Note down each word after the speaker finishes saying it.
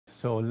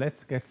So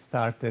let's get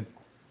started.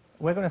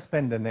 We're going to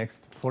spend the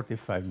next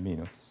 45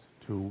 minutes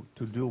to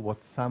do what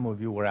some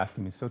of you were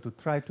asking me. So to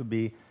try to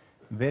be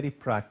very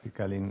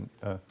practical in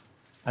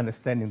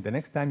understanding the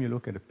next time you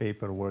look at a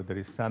paper where there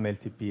is some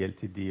LTP,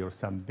 LTD, or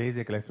some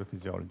basic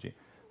electrophysiology,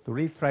 to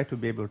really try to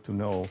be able to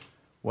know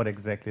what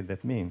exactly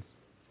that means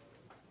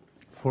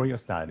for your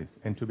studies,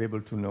 and to be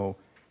able to know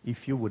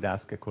if you would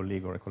ask a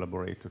colleague or a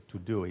collaborator to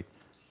do it,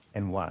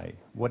 and why.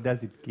 What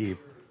does it give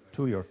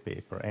to your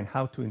paper, and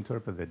how to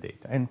interpret the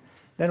data. And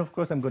then, of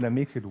course, I'm going to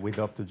mix it with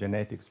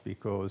optogenetics,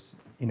 because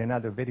in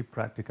another very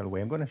practical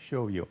way, I'm going to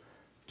show you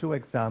two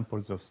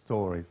examples of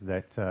stories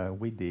that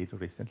we did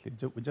recently.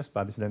 We just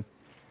published them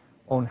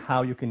on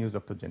how you can use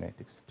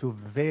optogenetics. Two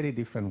very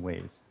different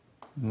ways,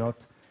 not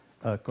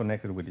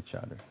connected with each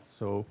other.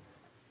 So,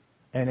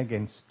 and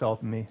again,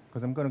 stop me,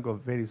 because I'm going to go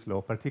very slow,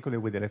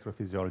 particularly with the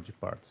electrophysiology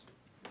parts.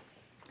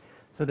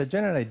 So the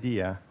general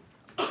idea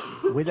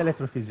with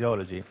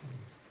electrophysiology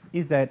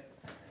is that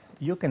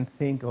you can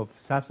think of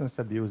substance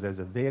abuse as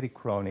a very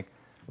chronic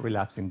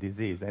relapsing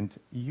disease, and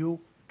you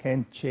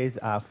can chase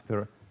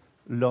after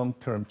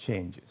long-term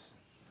changes.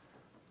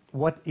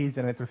 What is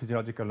an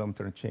electrophysiological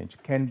long-term change?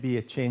 Can be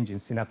a change in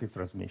synaptic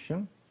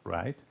transmission,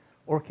 right?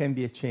 Or can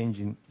be a change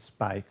in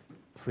spike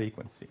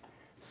frequency.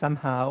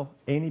 Somehow,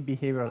 any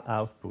behavioral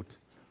output,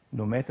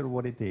 no matter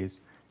what it is,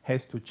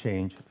 has to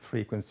change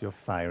frequency of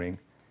firing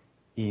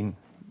in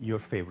your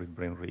favorite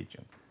brain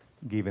region,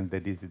 given the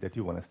disease that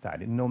you want to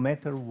study. No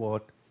matter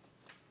what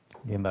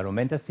the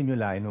environmental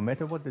stimuli, no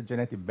matter what the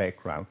genetic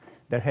background,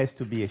 there has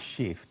to be a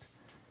shift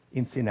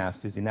in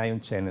synapses, in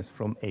ion channels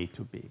from A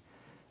to B.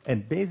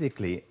 And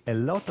basically, a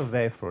lot of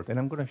effort, and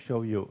I'm going to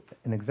show you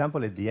an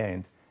example at the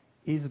end,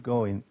 is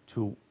going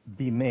to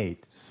be made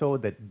so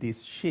that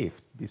this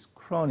shift, this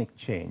chronic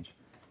change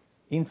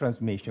in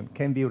transmission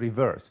can be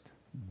reversed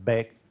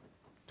back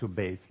to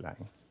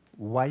baseline.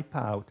 Wipe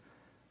out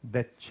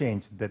that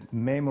change, that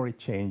memory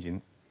change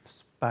in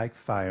spike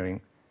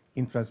firing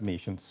in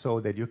transmission,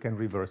 so that you can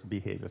reverse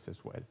behaviors as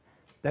well.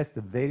 That's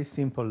the very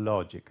simple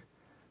logic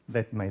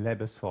that my lab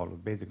has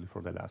followed basically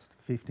for the last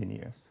 15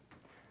 years.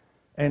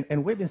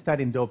 And we've been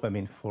studying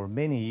dopamine for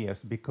many years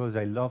because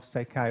I love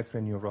psychiatry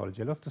and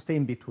neurology. I love to stay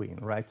in between,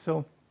 right?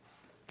 So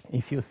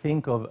if you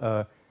think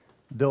of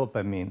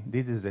dopamine,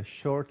 this is a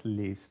short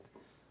list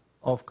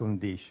of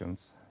conditions.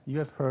 You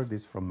have heard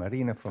this from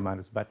Marina, from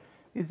others, but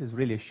this is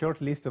really a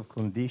short list of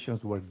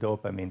conditions where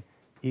dopamine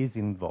is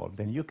involved,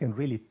 and you can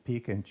really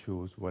pick and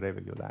choose whatever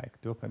you like.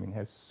 Dopamine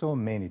has so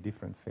many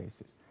different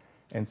faces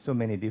and so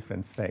many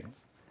different effects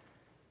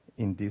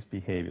in these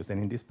behaviors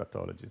and in these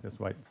pathologies. That's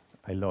why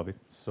I love it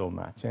so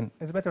much. And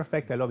as a matter of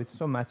fact, I love it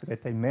so much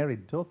that I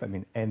married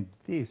dopamine and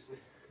this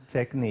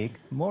technique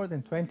more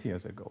than 20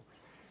 years ago.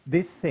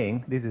 This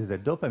thing, this is a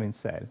dopamine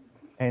cell,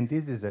 and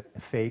this is a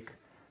fake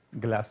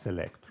glass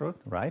electrode,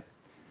 right?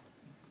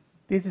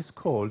 This is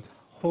called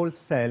whole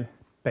cell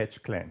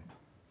patch clamp.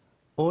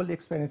 All the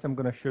experiments I'm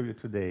going to show you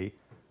today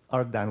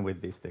are done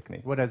with this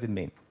technique. What does it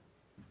mean?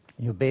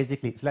 You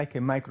basically, it's like a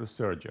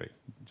microsurgery,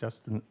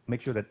 just to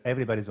make sure that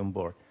everybody's on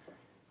board.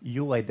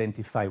 You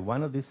identify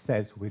one of these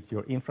cells with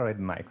your infrared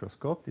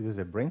microscope. This is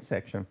a brain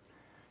section.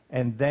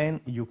 And then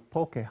you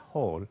poke a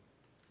hole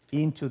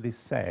into this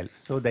cell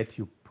so that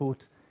you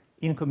put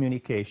in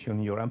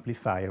communication your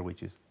amplifier,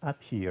 which is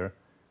up here,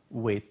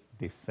 with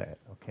this cell,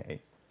 okay?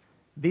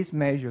 This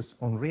measures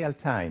on real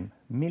time,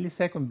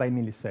 millisecond by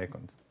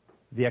millisecond,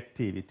 the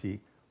activity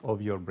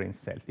of your brain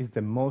cells. It's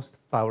the most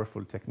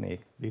powerful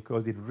technique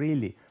because it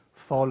really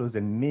follows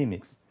and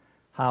mimics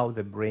how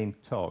the brain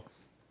talks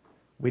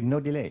with no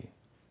delay,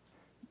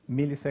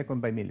 millisecond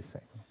by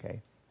millisecond,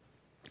 okay?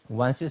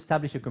 Once you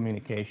establish a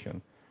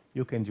communication,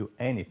 you can do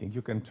anything.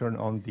 You can turn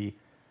on the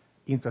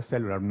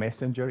intracellular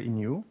messenger in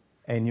you,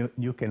 and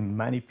you can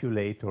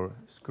manipulate or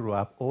screw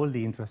up all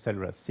the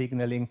intracellular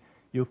signaling.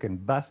 You can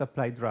both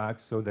apply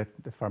drugs so that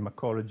the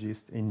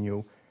pharmacologist in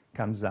you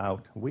comes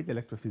out with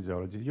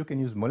electrophysiology. You can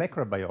use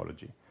molecular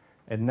biology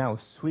and now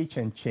switch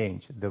and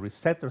change the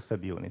receptor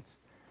subunits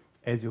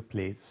as you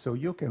please. So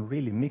you can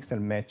really mix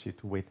and match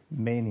it with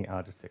many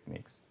other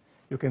techniques.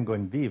 You can go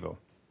in vivo,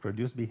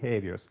 produce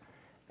behaviors,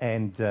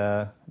 and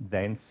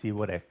then see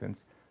what happens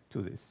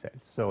to this cell.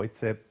 So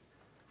it's a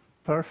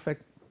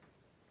perfect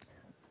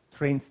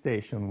train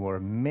station where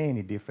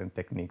many different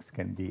techniques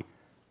can be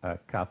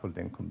coupled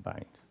and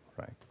combined,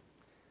 right?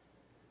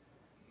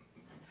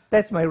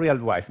 That's my real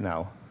wife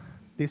now.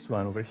 This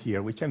one over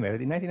here, which I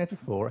married in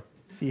 1994.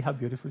 See how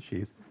beautiful she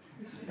is.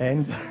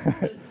 And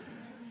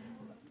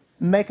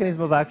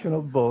mechanism of action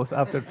of both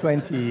after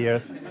 20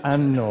 years,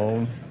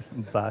 unknown,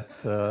 but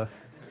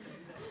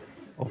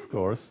of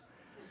course,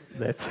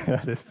 that's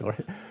the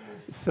story.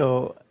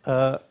 So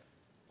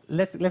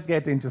let's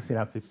get into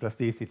synaptic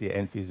plasticity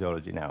and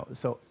physiology now.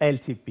 So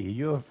LTP,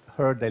 you have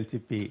heard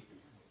LTP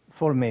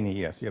for many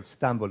years. You have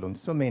stumbled on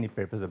so many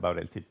papers about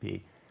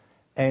LTP.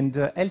 And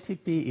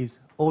LTP is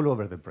all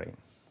over the brain,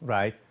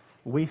 right?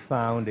 We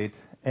found it,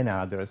 and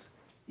others,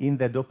 in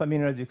the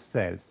dopaminergic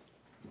cells.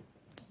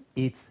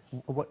 It's,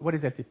 what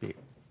is LTP?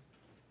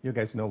 You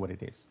guys know what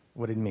it is.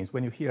 what it means.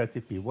 When you hear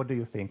LTP, what do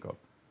you think of?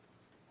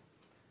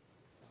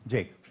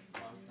 Jake?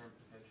 Long-term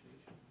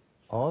potentiation.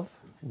 Of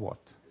what?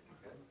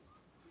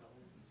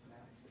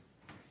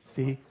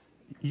 See,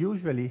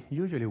 usually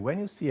when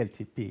you see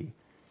LTP,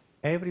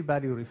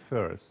 everybody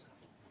refers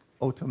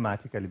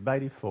automatically by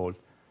default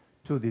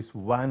to this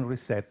one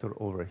receptor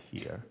over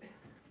here.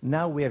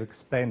 Now we have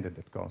expanded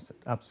that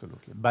concept,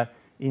 absolutely. But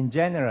in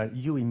general,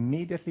 you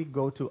immediately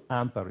go to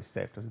AMPA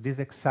receptors, this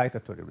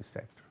excitatory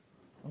receptor.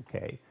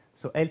 Okay,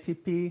 so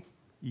LTP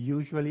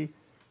usually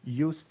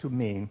used to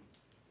mean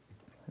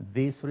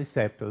these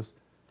receptors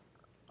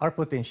are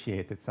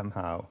potentiated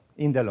somehow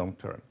in the long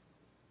term.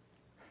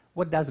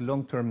 What does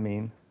long term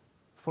mean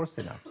for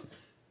synapses?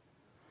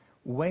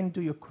 When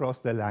do you cross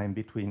the line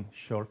between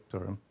short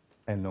term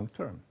and long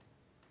term?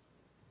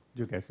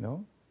 Do you guys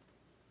know?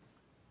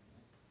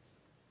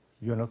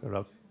 You're not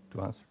allowed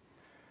to answer.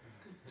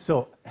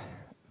 So,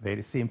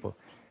 very simple.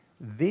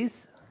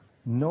 This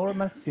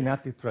normal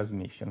synaptic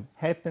transmission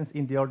happens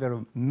in the order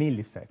of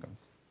milliseconds.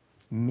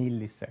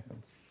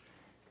 Milliseconds.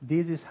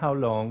 This is how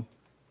long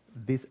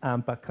this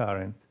AMPA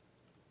current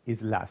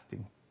is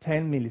lasting.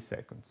 10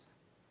 milliseconds.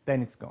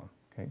 Then it's gone.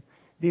 Okay?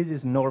 This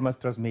is normal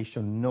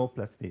transmission, no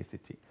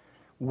plasticity.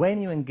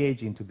 When you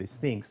engage into these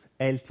things,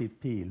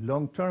 LTP,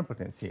 long-term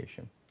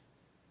potentiation,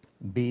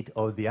 be it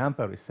of the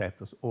AMPA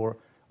receptors or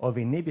of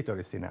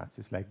inhibitory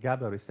synapses like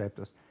GABA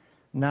receptors,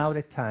 now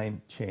the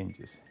time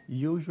changes.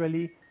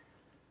 Usually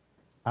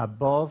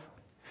above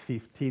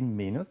 15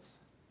 minutes,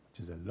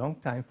 which is a long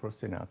time for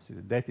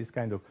synapses. That is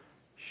kind of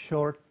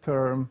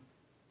short-term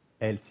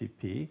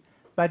LTP,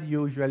 but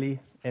usually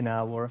an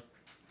hour,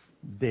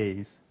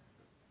 days,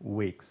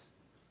 weeks,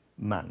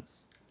 months.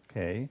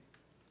 Okay?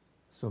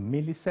 So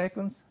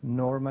milliseconds,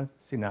 normal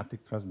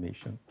synaptic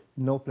transmission,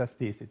 no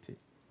plasticity.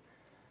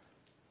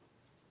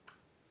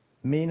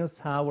 Minutes,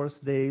 hours,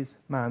 days,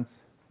 months,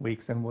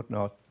 weeks, and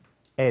whatnot,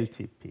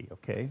 LTP,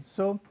 okay?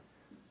 So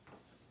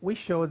we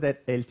show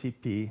that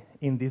LTP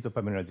in these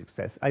dopaminergic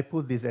cells. I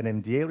put this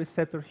NMDA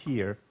receptor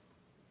here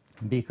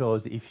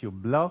because if you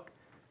block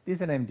these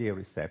NMDA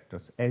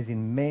receptors, as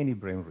in many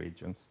brain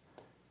regions,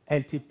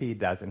 LTP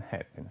doesn't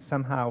happen.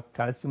 Somehow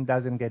calcium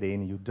doesn't get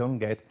in, you don't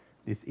get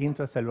these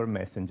intracellular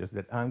messengers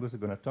that Angus is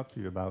going to talk to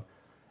you about,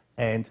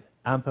 and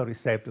AMPA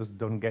receptors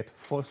don't get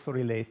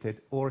phosphorylated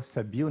or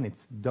subunits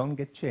don't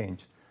get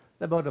changed.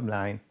 The bottom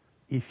line,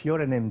 if your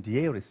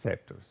NMDA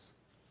receptors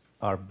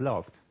are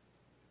blocked,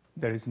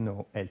 there is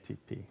no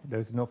LTP,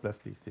 there is no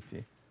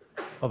plasticity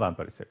of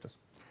AMPA receptors.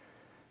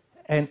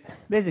 And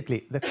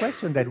basically, the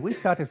question that we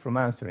started from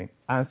answering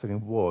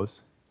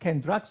was,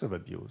 can drugs of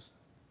abuse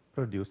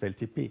produce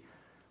LTP?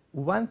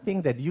 One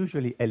thing that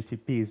usually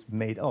LTP is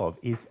made of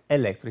is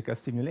electrical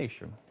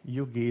stimulation.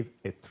 You give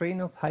a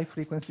train of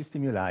high-frequency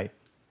stimuli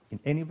in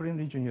any brain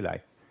region you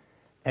like,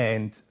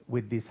 and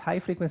with this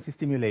high-frequency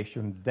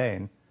stimulation,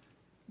 then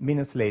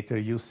minutes later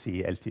you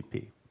see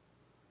LTP.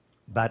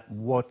 But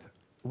what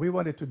we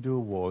wanted to do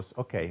was,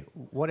 okay,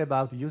 what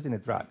about using a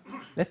drug?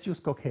 Let's use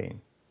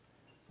cocaine.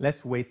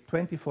 Let's wait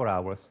 24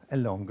 hours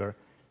and longer.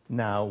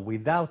 Now,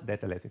 without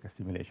that electrical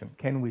stimulation,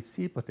 can we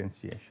see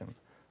potentiation,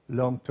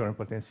 long-term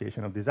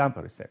potentiation of these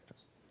AMPA receptors?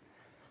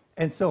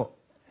 And so,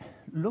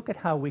 look at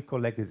how we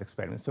collect these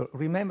experiments. So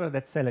remember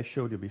that cell I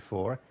showed you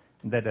before,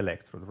 that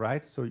electrode,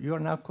 right? So you're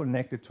now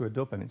connected to a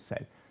dopamine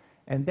cell.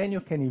 And then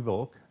you can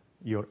evoke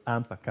your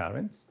AMPA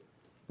currents,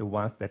 the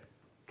ones that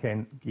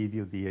can give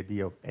you the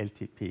idea of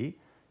LTP.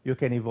 You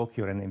can evoke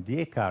your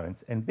NMDA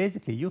currents, and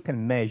basically you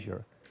can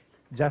measure,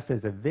 just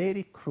as a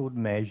very crude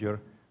measure,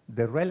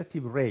 the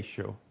relative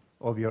ratio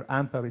of your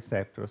AMPA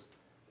receptors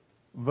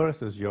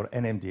versus your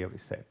NMDA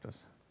receptors.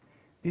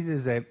 This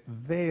is a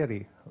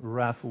very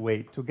rough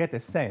way to get a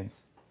sense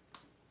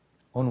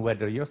on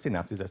whether your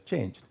synapses have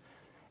changed,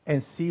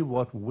 and see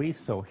what we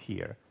saw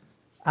here.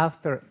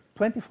 After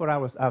 24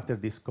 hours after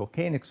this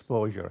cocaine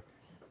exposure,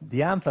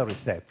 the AMPA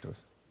receptors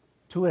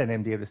to an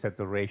NMDA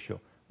receptor ratio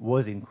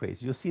was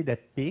increased. You see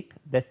that peak?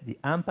 That's the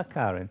AMPA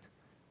current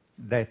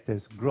that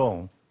has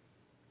grown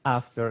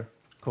after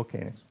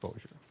cocaine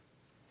exposure.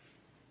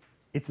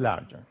 It's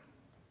larger.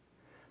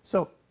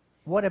 So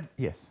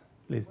yes,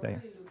 please, Diane.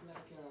 What did it look like,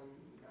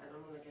 I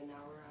don't know, like an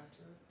hour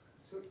after?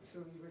 So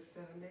it was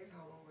 7 days?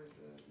 How long was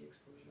the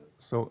exposure?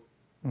 So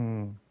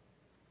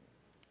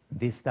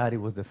this study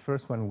was the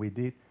first one we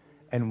did,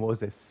 and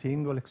was a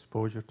single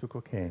exposure to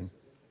cocaine.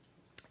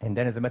 And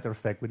then, as a matter of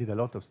fact, we did a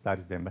lot of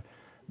studies then. But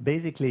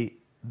basically,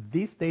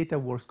 this data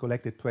was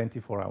collected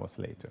 24 hours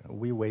later.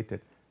 We waited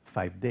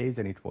 5 days,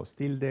 and it was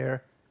still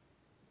there.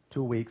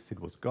 2 weeks, it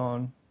was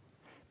gone.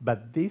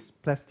 But this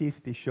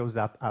plasticity shows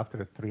up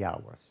after 3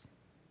 hours.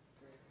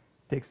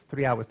 It takes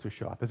 3 hours to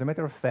show up. As a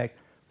matter of fact,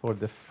 for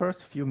the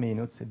first few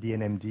minutes, the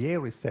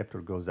NMDA receptor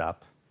goes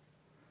up.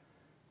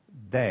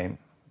 Then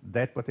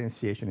that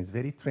potentiation is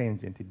very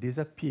transient. It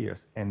disappears.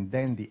 And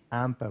then the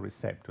AMPA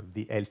receptor,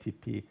 the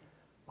LTP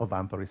of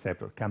AMPA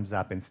receptor, comes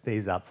up and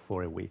stays up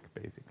for a week,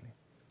 basically.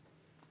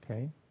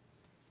 Okay?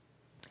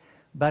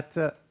 But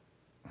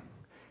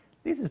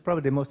this is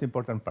probably the most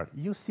important part.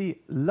 You see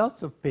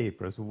lots of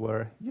papers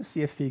where you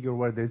see a figure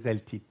where there's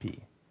LTP.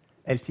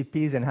 LTP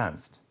is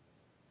enhanced.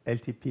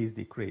 LTP is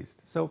decreased.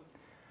 So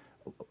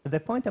the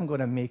point I'm going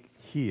to make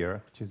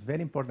here, which is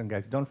very important,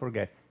 guys, don't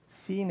forget,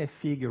 seeing a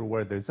figure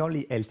where there's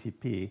only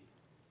LTP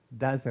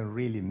doesn't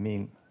really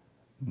mean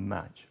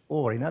much.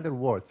 Or in other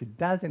words, it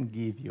doesn't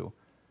give you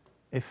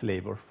a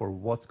flavor for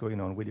what's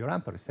going on with your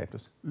AMPA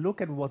receptors.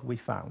 Look at what we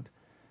found.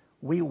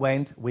 We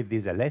went with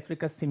this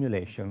electrical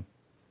stimulation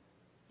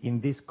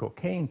in these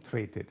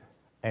cocaine-treated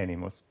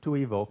animals to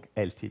evoke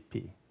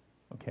LTP,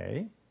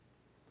 okay?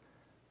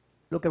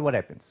 Look at what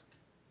happens.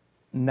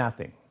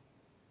 Nothing.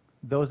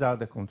 Those are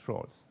the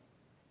controls.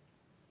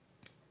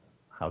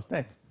 How's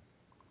that?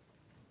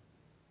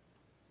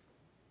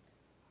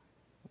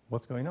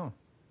 What's going on?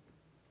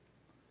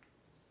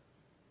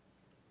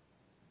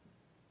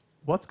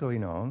 What's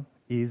going on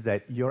is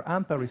that your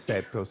AMPA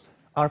receptors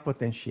are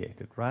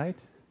potentiated, right?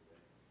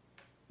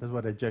 That's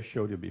what I just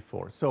showed you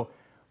before. So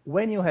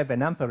when you have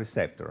an AMPA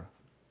receptor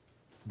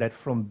that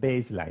from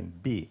baseline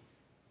B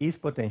is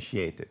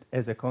potentiated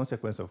as a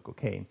consequence of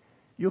cocaine,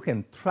 you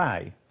can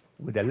try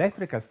with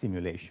electrical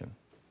stimulation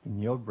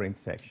in your brain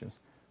sections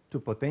to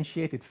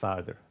potentiate it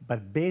further,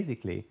 but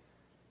basically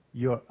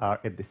you are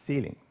at the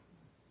ceiling.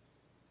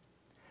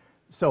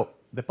 So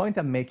the point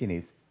I'm making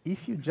is,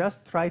 if you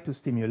just try to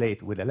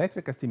stimulate with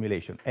electrical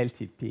stimulation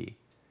LTP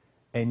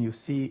and you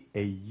see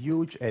a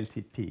huge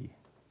LTP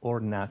or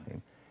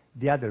nothing,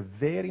 the other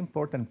very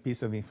important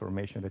piece of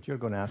information that you're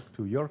going to ask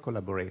to your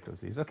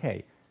collaborators is,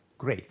 okay,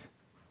 great,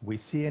 we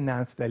see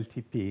enhanced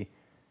LTP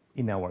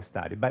in our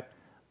study, but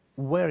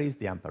where is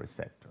the AMPA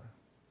receptor?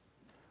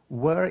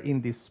 Where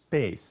in this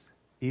space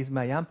is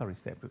my AMPA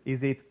receptor?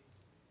 Is it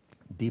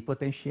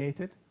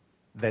depotentiated?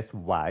 That's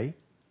why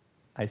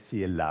I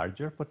see a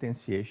larger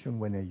potentiation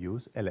when I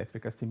use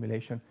electrical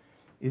stimulation.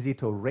 Is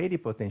it already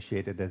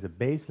potentiated as a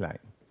baseline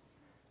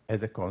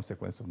as a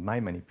consequence of my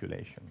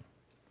manipulation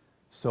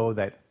so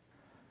that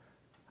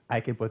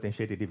I can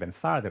potentiate it even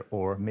further,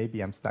 or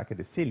maybe I'm stuck at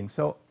the ceiling?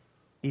 So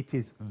it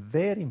is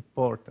very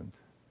important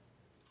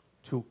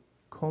to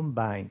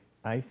combine,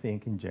 I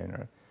think in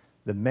general,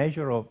 the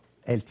measure of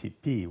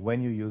LTP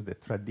when you use the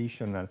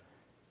traditional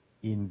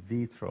in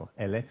vitro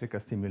electrical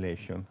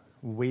stimulation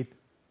with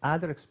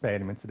other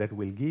experiments that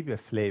will give you a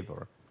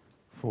flavor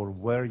for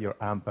where your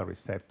AMPA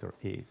receptor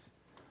is,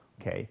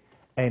 okay?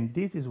 And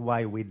this is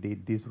why we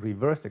did this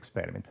reverse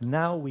experiment.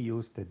 Now we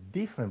used a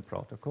different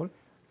protocol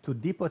to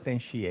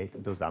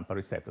depotentiate those AMPA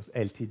receptors,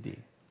 LTD,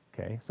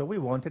 okay? So we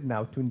wanted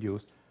now to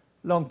induce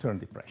long-term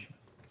depression.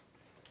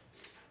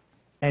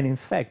 And in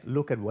fact,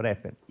 look at what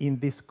happened. In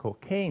these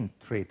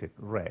cocaine-treated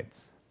rats,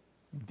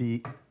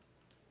 the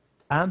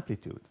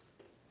amplitude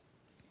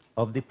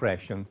of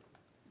depression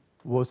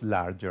was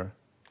larger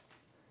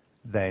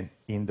than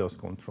in those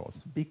controls,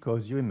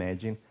 because you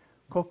imagine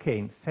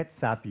cocaine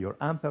sets up your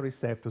AMPA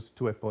receptors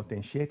to a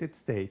potentiated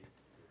state,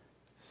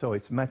 so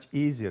it's much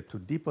easier to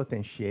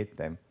depotentiate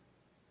them,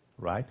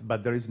 right?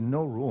 But there is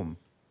no room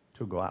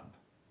to go up.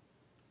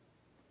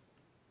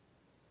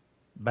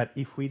 But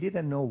if we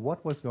didn't know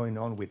what was going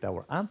on with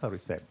our AMPA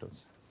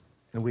receptors,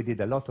 and we did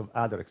a lot of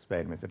other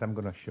experiments that I'm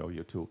going to show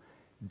you to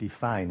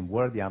define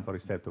where the AMPA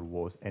receptor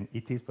was, and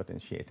it is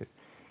potentiated.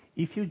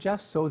 If you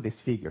just saw this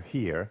figure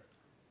here,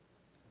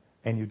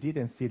 and you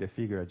didn't see the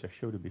figure I just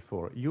showed you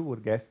before, you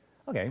would guess,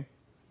 okay,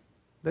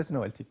 there's no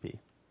LTP.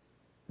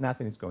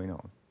 Nothing is going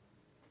on.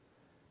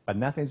 But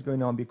nothing is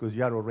going on because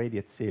you are already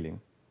at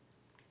ceiling.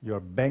 You're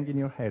banging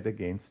your head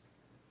against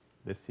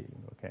the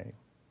ceiling, okay?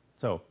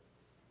 So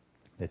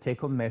the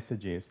take-home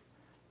message is,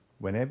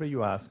 whenever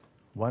you ask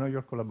one of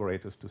your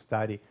collaborators to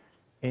study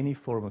any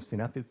form of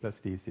synaptic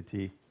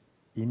plasticity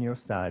in your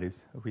studies,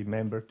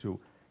 remember to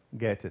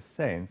get a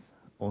sense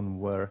on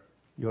where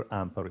your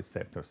AMPA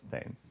receptor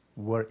stands.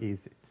 Where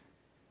is it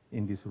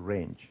in this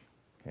range,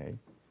 okay?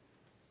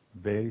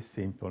 Very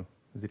simple.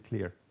 Is it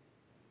clear?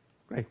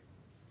 Great.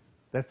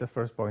 That's the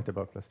first point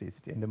about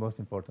plasticity, and the most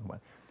important one.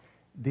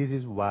 This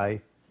is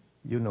why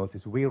you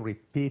notice we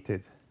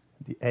repeated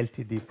the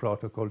LTD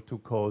protocol to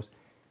cause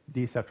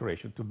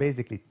desaturation, to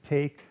basically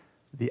take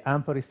the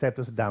AMPA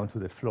receptors down to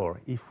the floor.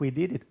 If we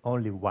did it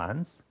only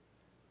once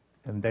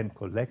and then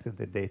collected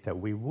the data,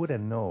 we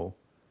wouldn't know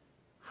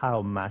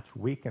how much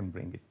we can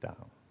bring it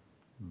down.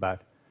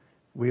 But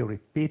we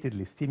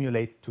repeatedly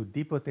stimulate to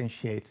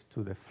depotentiate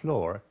to the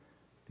floor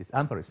these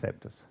AMPA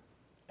receptors,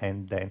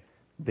 and then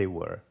they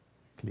were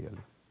clearly.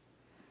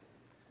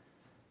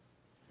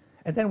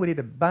 And then we did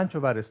a bunch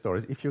of other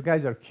stories. If you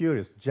guys are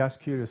curious, just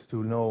curious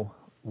to know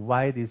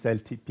why this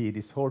LTP,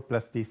 this whole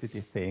plasticity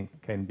thing,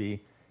 can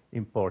be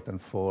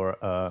important for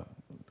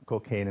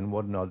cocaine and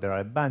whatnot, there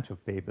are a bunch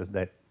of papers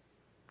that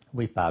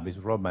we published,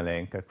 Rob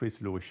Malenka, Chris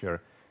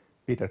Lucier,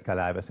 Peter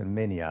Kalivas, and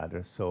many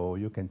others, so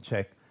you can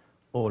check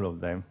all of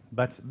them.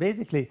 But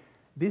basically,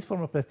 this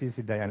form of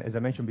plasticity, Diane, as I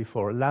mentioned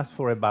before, lasts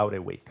for about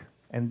a week,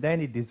 and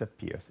then it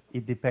disappears.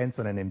 It depends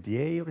on an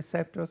MDA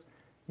receptors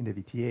in the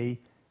VTA,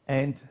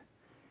 and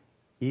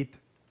it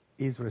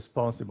is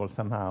responsible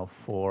somehow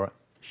for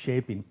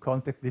shaping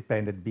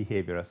context-dependent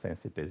behavioral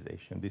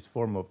sensitization, this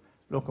form of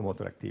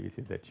locomotor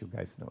activity that you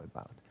guys know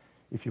about.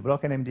 If you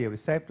block NMDA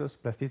receptors,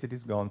 plasticity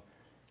is gone,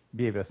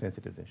 behavioral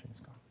sensitization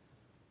is gone.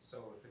 So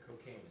if the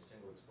cocaine, a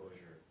single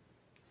exposure,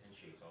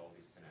 potentiates all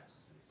these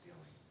synapses to the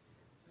ceiling,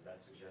 does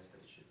that suggest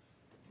that it should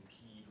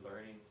impede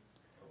learning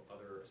of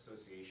other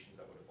associations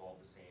that would involve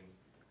the same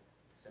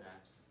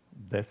synapse?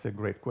 That's a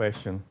great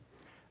question.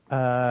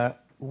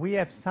 We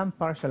have some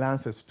partial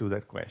answers to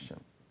that question.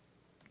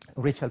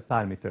 Richard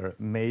Palmiter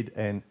made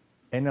an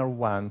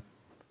NR1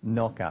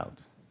 knockout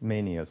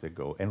many years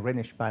ago, and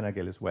René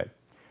Spanagel as well.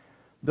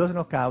 Those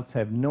knockouts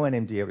have no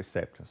NMDA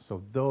receptors,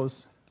 so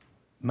those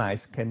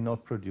mice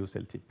cannot produce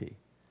LTP.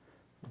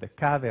 The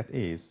caveat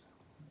is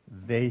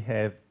they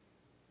have,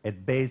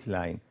 at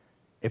baseline,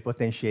 a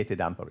potentiated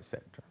AMPA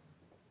receptor,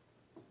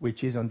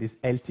 which is on this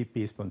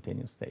LTP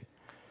spontaneous state.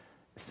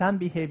 Some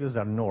behaviors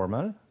are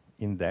normal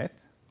in that.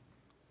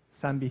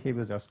 Some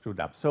behaviors are screwed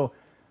up. So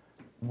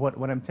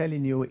what I'm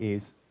telling you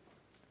is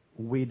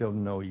we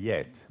don't know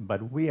yet,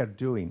 but we are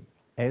doing,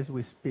 as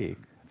we speak,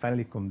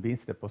 finally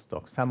convinced the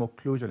postdoc, some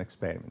occlusion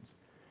experiments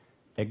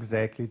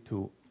exactly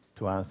to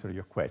answer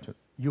your question.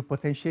 You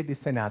potentiate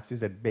these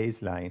synapses at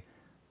baseline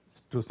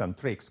to some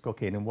tricks,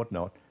 cocaine and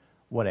whatnot.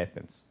 What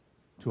happens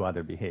to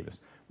other behaviors?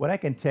 What I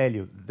can tell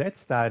you, that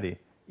study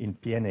in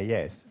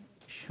PNAS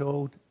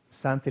showed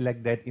something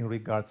like that in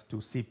regards to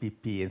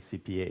CPP and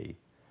CPA.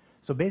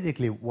 So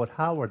basically what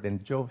Howard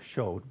and Joe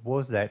showed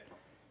was that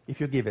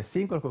if you give a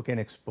single cocaine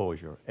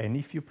exposure and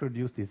if you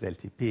produce this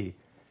LTP,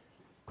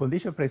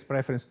 condition-based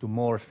preference to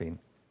morphine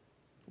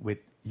with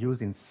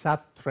using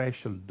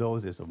sub-threshold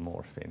doses of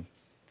morphine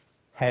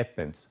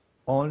happens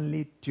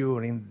only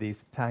during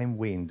this time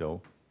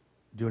window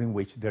during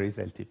which there is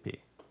LTP.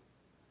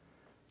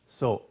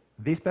 So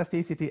this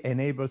plasticity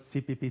enables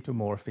CPP to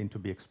morphine to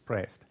be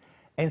expressed,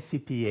 and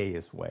CPA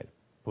as well,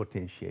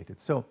 potentiated.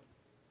 So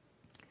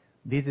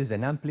this is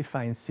an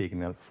amplifying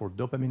signal for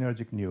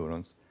dopaminergic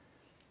neurons,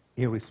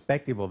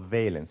 irrespective of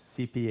valence,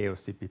 CPA or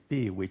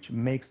CPP, which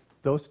makes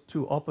those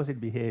two opposite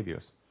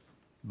behaviors,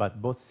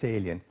 but both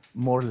salient,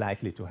 more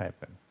likely to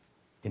happen,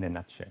 in a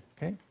nutshell,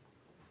 okay?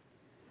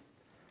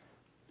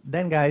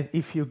 Then, guys,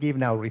 if you give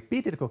now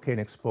repeated cocaine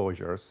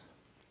exposures,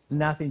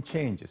 nothing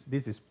changes.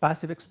 This is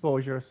passive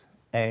exposures,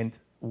 and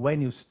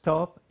when you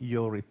stop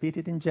your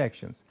repeated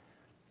injections,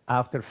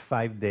 after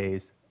 5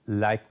 days,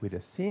 like with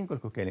a single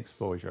cocaine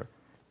exposure,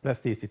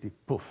 plasticity,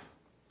 poof,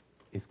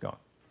 is gone.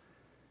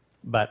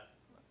 But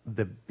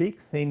the big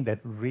thing that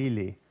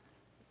really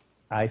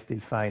I still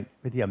find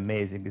pretty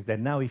amazing is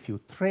that now if you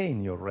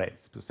train your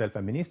rats to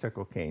self-administer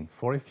cocaine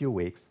for a few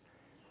weeks,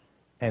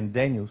 and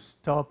then you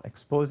stop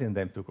exposing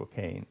them to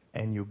cocaine,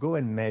 and you go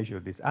and measure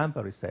these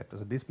AMPA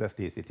receptors, this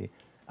plasticity,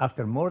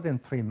 after more than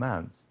 3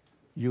 months,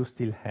 you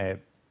still have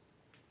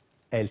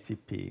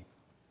LTP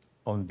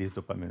on these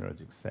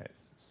dopaminergic cells.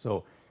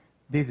 So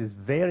this is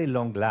very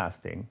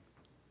long-lasting,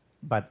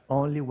 but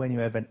only when you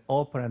have an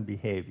operant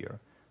behavior,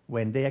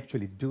 when they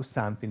actually do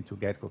something to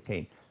get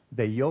cocaine.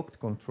 The yoked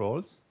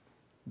controls,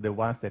 the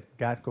ones that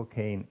got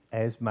cocaine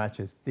as much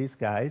as these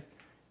guys,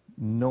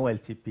 no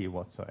LTP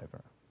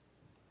whatsoever.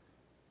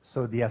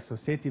 So the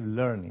associative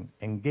learning,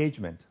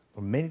 engagement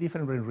of many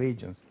different brain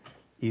regions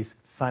is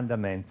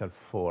fundamental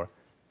for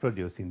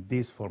producing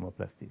this form of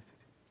plasticity,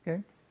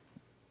 okay?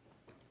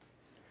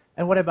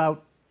 And what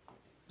about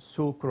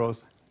sucrose,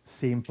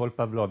 simple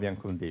Pavlovian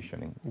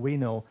conditioning? We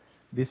know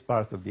this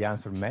part of the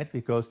answer met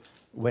because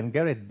when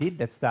Garrett did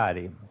that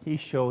study, he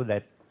showed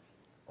that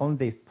on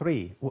day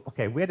 3,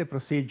 okay, we had a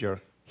procedure,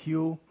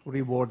 cue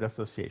reward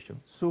association,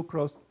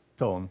 sucrose,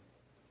 tone,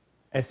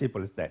 as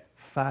simple as that,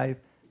 5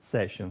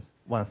 sessions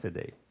once a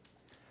day.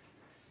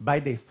 By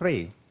day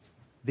 3,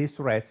 these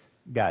rats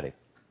got it.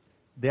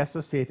 They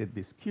associated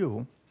this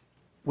cue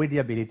with the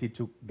ability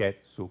to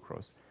get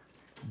sucrose.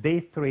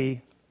 Day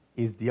 3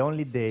 is the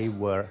only day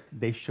where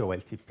they show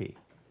LTP.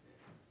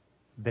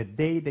 The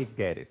day they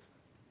get it,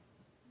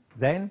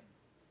 then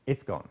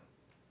it's gone.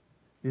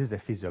 This is a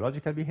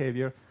physiological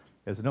behavior.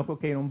 There's no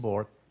cocaine on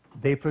board.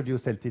 They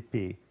produce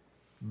LTP,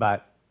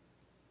 but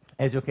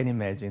as you can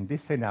imagine,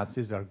 these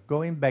synapses are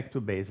going back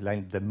to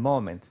baseline the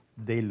moment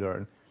they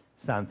learn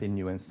something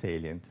new and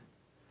salient,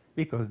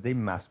 because they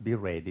must be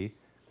ready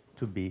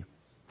to be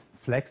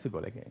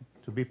flexible again,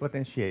 to be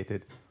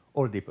potentiated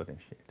or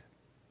depotentiated,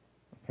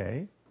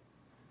 okay?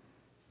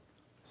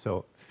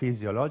 So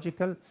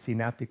physiological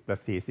synaptic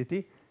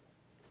plasticity,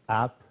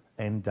 up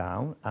and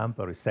down,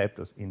 AMPA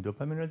receptors in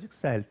dopaminergic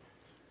cells,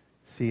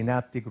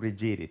 synaptic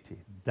rigidity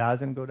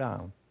doesn't go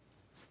down,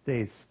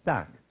 stays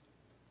stuck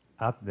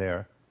up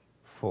there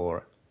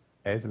for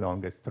as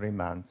long as 3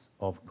 months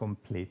of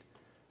complete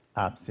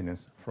abstinence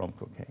from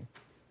cocaine.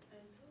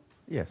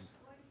 Yes?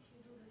 Why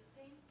did you do the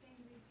same thing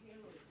with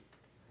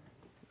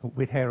heroin?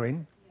 With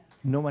heroin, Yeah.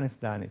 no one has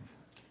done it.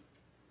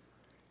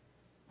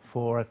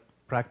 For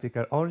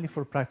practical, only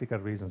for practical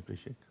reasons,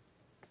 Brigitte.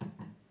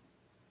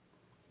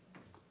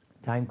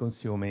 Time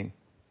consuming.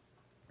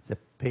 It's a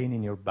pain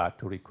in your butt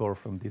to recover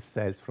from these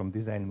cells, from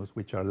these animals,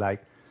 which are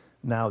like,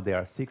 now they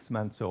are 6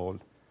 months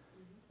old.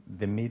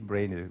 The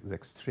midbrain is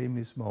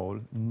extremely small.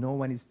 No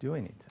one is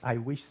doing it. I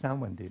wish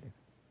someone did it.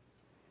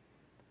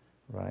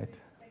 Right?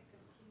 Expect a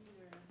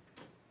similar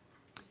effect?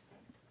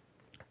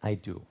 I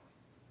do.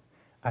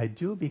 I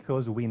do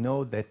because we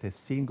know that a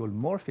single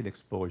morphine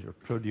exposure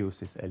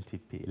produces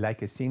LTP,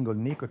 like a single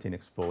nicotine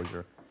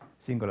exposure,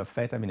 single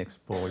amphetamine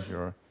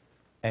exposure,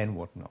 and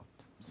whatnot.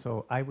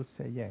 So I would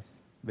say yes,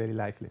 very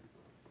likely.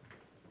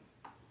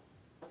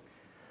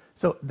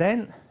 So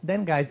then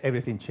guys,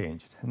 everything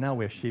changed. Now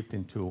we're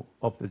shifting to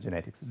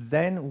optogenetics.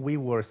 Then we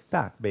were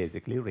stuck,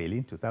 basically, really,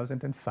 in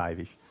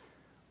 2005-ish,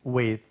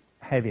 with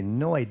having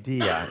no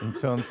idea in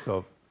terms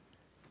of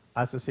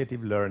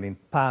associative learning,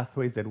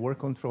 pathways that were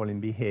controlling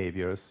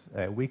behaviors.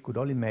 We could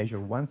only measure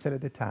one cell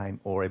at a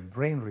time or a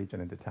brain region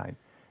at a time.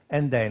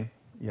 And then,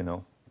 you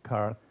know,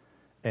 Carl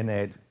and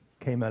Ed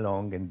came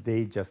along and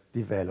they just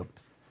developed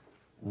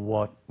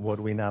what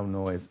we now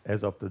know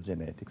as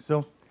optogenetics.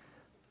 So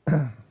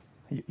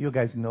you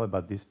guys know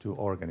about these two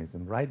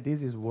organisms, right?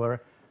 This is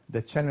where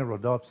the channel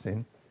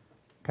rhodopsin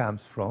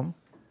comes from,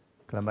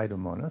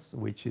 Chlamydomonas,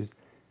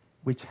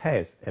 which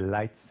has a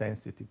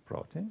light-sensitive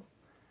protein,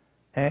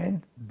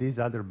 and this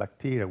other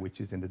bacteria,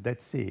 which is in the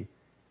Dead Sea,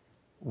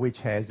 which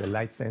has a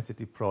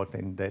light-sensitive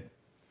protein that,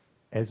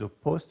 as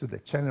opposed to the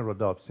channel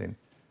rhodopsin,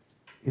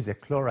 is a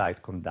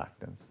chloride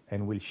conductance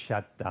and will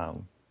shut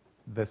down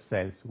the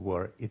cells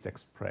where it's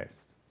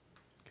expressed.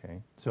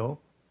 Okay, so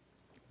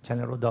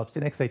channel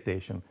rhodopsin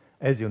excitation,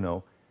 as you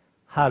know,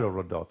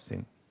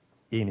 halorhodopsin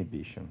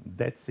inhibition,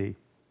 Dead Sea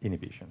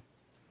inhibition.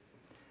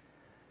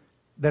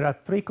 There are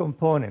three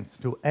components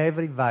to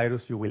every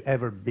virus you will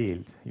ever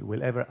build. You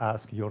will ever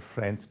ask your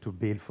friends to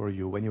build for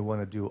you when you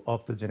want to do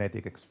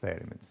optogenetic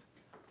experiments.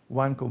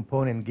 One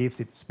component gives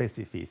it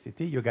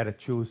specificity. You got to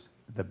choose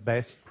the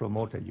best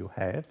promoter you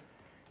have.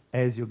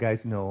 As you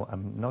guys know,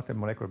 I'm not a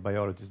molecular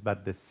biologist,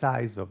 but the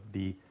size of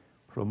the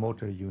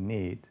promoter you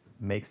need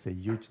makes a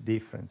huge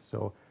difference.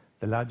 So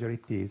the larger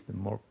it is, the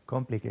more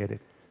complicated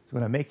it's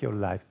going to make your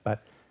life.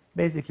 But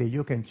basically,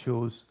 you can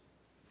choose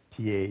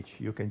TH,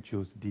 you can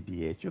choose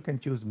DBH, you can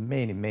choose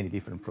many, many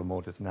different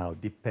promoters now,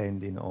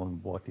 depending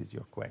on what is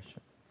your question.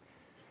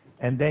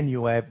 And then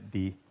you have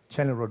the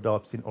channel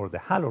rhodopsin or the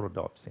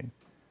halorhodopsin,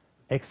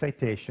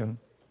 excitation,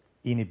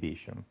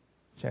 inhibition,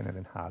 channel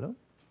and halo.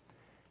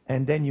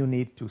 And then you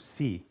need to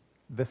see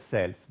the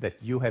cells that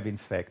you have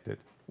infected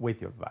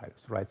with your virus,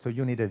 right? So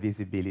you need a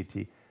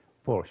visibility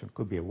portion.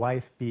 Could be a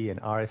YFP, an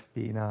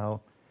RFP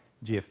now,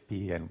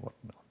 GFP, and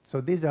whatnot. So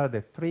these are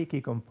the three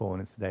key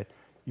components that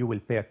you will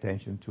pay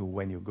attention to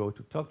when you go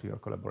to talk to your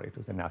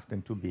collaborators and ask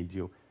them to build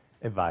you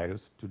a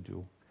virus to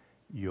do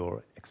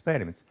your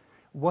experiments.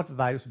 What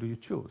virus do you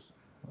choose?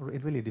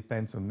 It really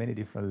depends on many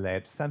different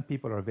labs. Some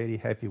people are very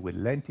happy with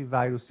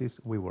lentiviruses.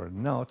 We were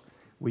not.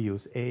 We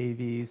use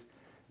AAVs.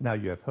 Now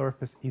you have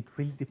herpes. It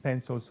really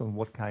depends also on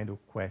what kind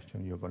of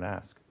question you're going to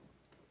ask.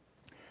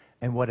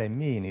 And what I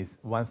mean is,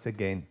 once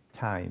again,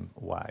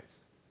 time-wise.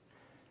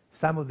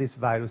 Some of these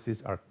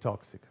viruses are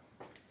toxic.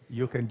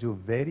 You can do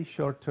very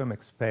short-term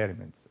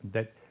experiments.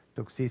 That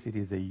toxicity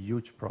is a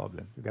huge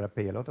problem. You've got to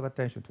pay a lot of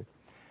attention to it.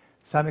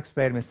 Some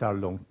experiments are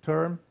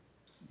long-term.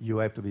 You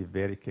have to be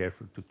very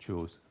careful to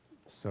choose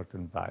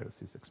certain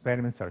viruses.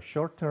 Experiments are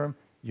short-term.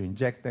 You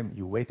inject them,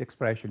 you wait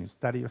expression, you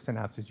study your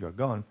synapses, you're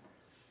gone.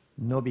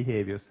 No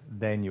behaviors,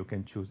 then you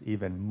can choose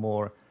even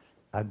more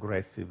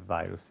aggressive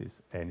viruses,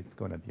 and it's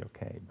going to be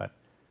okay. But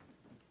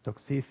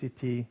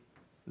toxicity,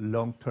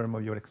 long-term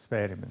of your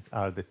experiments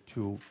are the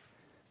two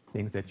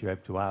things that you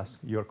have to ask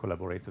your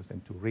collaborators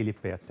and to really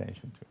pay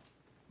attention to,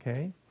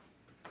 okay?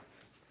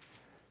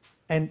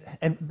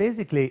 And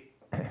basically,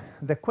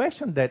 the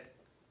question that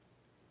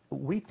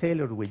we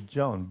tailored with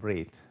John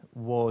Britt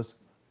was,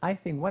 I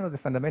think, one of the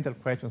fundamental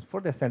questions for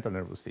the central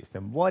nervous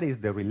system. What is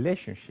the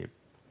relationship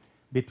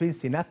between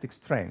synaptic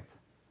strength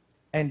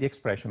and the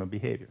expression of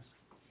behaviors,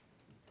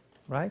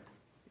 right?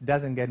 It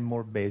doesn't get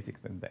more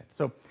basic than that.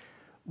 So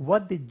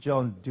what did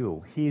John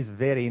do? He's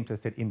very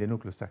interested in the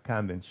nucleus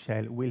accumbens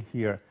shell. We'll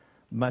hear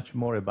much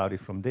more about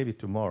it from David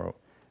tomorrow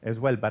as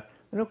well. But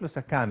the nucleus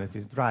accumbens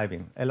is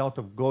driving a lot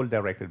of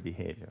goal-directed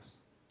behaviors.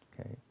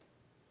 Okay?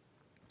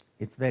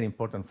 It's very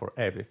important for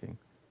everything: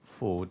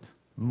 food,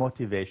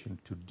 motivation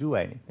to do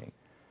anything,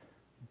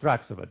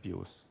 drugs of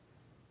abuse,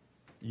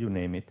 you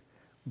name it.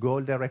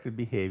 Goal-directed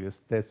behaviors,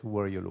 that's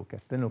where you look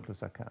at the nucleus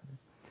accumbens.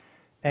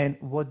 And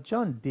what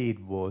John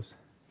did was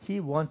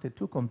he wanted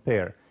to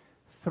compare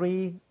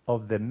 3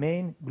 of the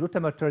main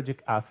glutamatergic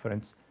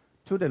afferents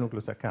to the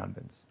nucleus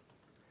accumbens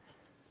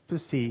to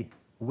see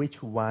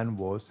which one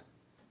was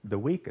the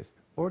weakest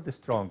or the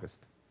strongest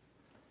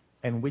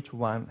and which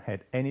one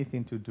had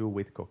anything to do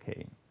with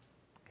cocaine.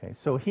 Okay,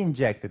 so he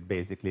injected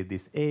basically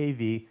this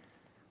AAV,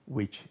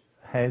 which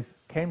has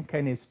CAM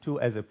kinase 2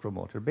 as a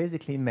promoter.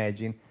 Basically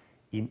imagine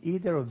in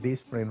either of these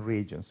brain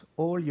regions,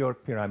 all your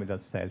pyramidal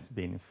cells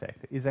being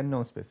infected. Is a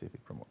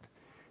non-specific promoter.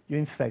 You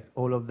infect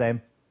all of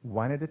them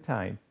one at a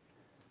time,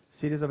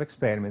 series of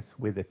experiments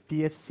with the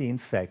PFC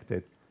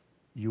infected.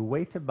 You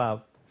wait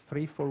about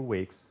 3-4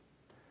 weeks.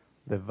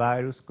 The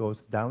virus goes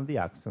down the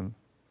axon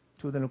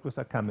to the nucleus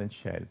accumbens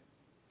shell,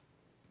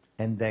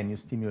 and then you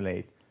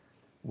stimulate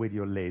with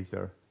your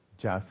laser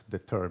just the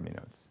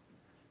terminals,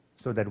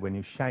 so that when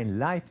you shine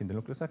light in the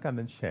nucleus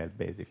accumbens shell,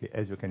 basically,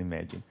 as you can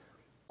imagine,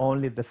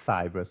 only the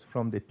fibers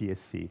from the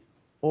PSC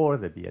or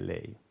the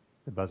BLA,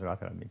 the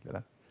basolateral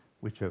amygdala,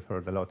 which you've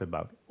heard a lot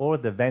about, or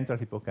the ventral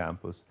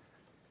hippocampus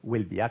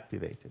will be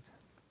activated.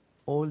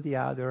 All the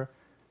other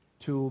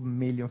 2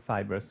 million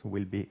fibers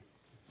will be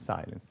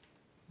silenced.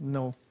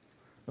 No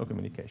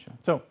communication.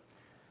 So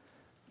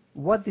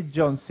what did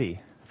John see?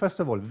 First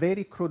of all,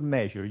 very crude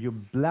measure. You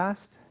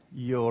blast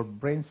your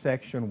brain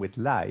section with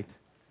light.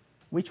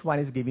 Which one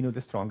is giving you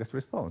the strongest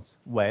response?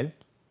 Well,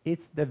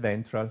 it's the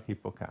ventral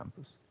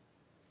hippocampus.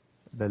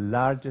 The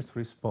largest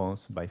response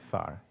by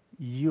far.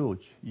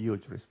 Huge,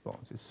 huge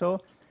responses.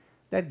 So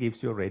that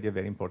gives you already a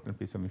very important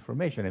piece of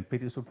information, and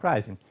pretty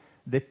surprising.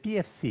 The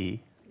PFC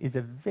is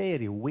a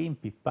very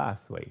wimpy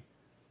pathway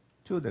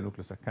to the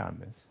nucleus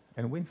accumbens,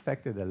 and we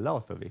infected a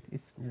lot of it.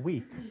 It's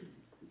weak,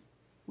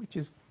 which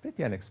is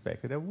pretty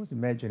unexpected. I was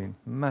imagining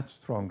much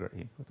stronger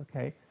input,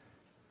 okay?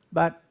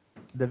 But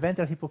the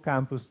ventral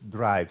hippocampus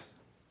drives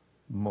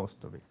most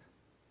of it,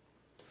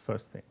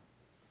 first thing.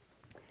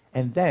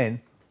 And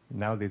then,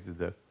 now this is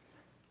the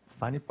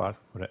funny part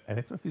for an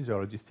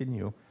electrophysiologist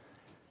in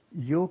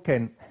you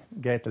can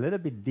get a little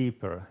bit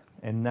deeper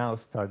and now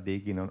start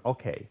digging on,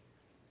 okay,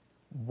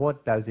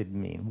 what does it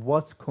mean?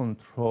 What's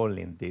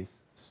controlling this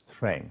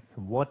strength?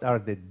 What are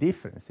the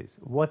differences?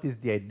 What is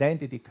the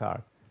identity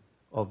card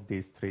of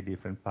these 3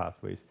 different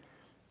pathways,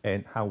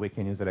 and how we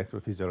can use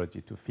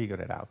electrophysiology to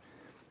figure it out?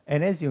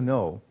 And as you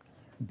know,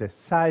 the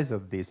size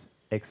of these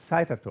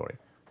excitatory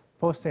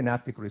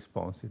postsynaptic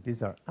responses,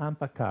 these are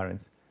AMPA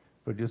currents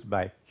produced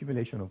by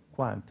accumulation of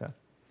quanta,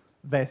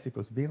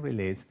 vesicles being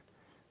released.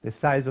 The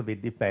size of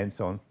it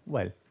depends on,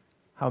 well,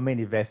 how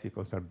many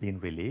vesicles are being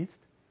released,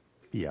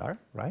 PR,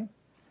 right?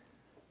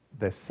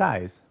 The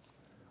size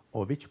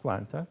of each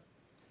quanta,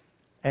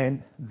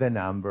 and the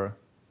number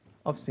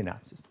of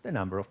synapses, the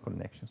number of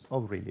connections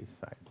of release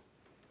sites.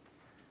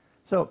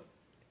 So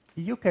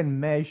you can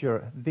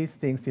measure these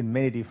things in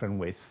many different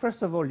ways.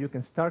 First of all, you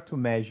can start to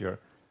measure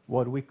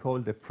what we call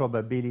the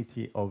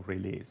probability of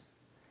release.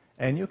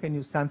 And you can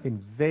use something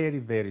very,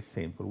 very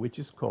simple, which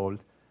is called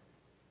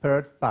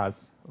paired pulse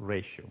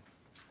ratio.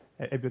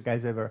 Have you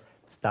guys ever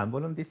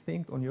stumbled on this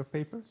thing on your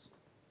papers?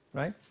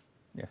 Right?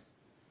 Yes.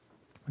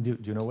 Do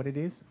you know what it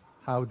is?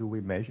 How do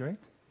we measure it?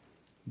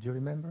 Do you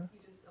remember?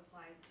 You just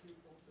apply 2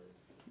 pulses.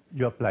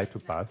 You apply 2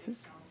 synaptic pulses.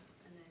 shell,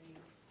 and then you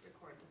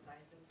record the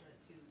size of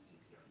the 2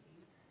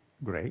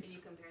 EPLCs. Great. And you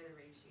compare the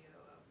ratio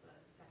of the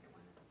second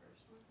one and the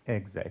first one.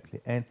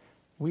 Exactly. And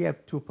we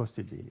have 2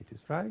 possibilities,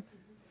 right?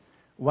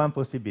 One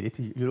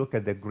possibility, you look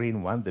at the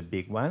green one, the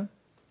big one.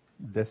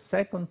 The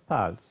second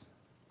pulse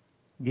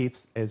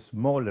gives a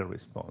smaller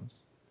response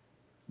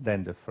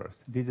than the first.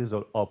 This is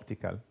all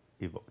optical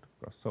evoked, of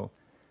course. So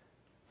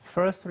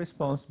first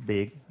response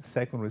big,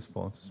 second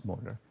response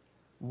smaller.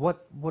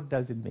 What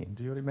does it mean?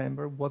 Do you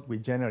remember what we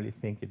generally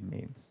think it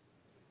means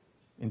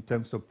in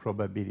terms of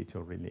probability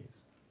of release?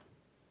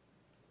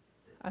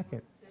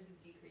 Okay. There's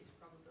a decreased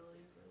probability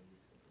of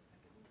release with the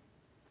second one.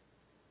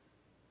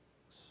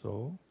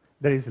 So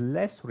there is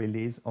less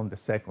release on the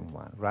second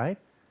one, right?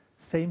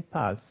 Same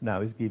pulse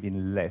now is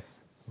giving less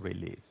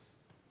release.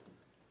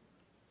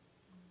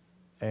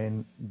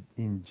 And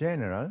in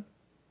general,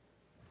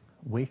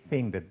 we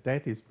think that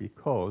that is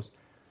because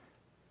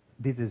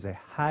this is a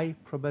high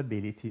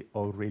probability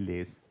of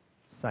release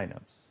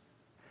synapse.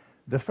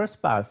 The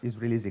first pulse is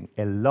releasing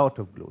a lot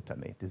of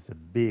glutamate. It's a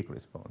big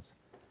response.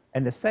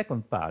 And the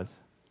second pulse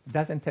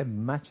doesn't have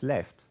much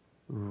left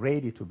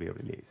ready to be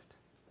released.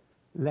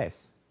 Less.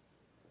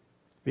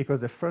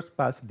 Because the first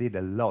pulse did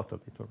a lot of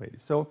it already.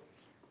 So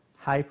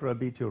high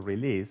probability of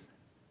release,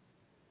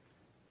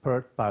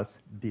 paired pulse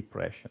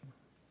depression.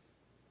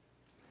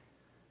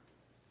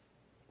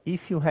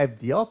 If you have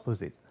the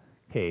opposite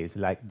case,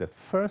 like the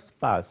first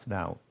pulse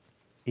now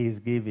is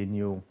giving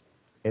you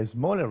a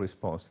smaller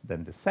response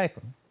than the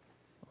second,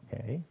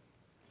 okay,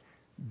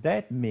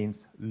 that means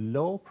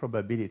low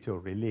probability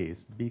of release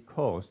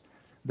because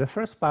the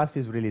first pulse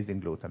is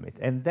releasing glutamate,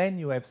 and then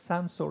you have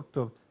some sort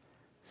of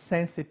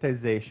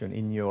sensitization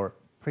in your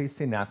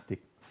presynaptic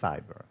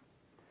fiber,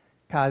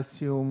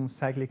 calcium,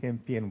 cyclic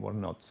MP, and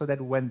whatnot, so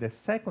that when the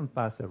second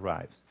pulse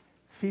arrives,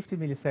 50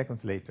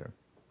 milliseconds later,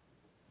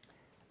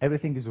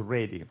 everything is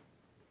ready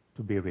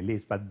to be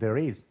released, but there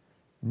is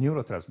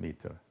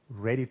neurotransmitter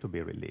ready to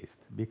be released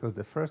because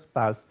the first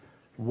pulse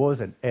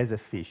wasn't as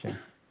efficient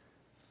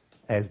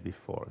as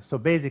before. So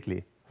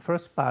basically,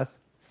 first pulse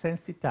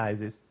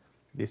sensitizes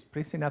this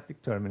presynaptic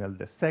terminal,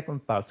 the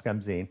second pulse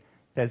comes in,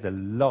 there's a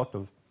lot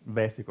of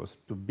vesicles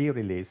to be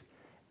released,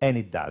 and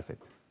it does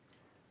it.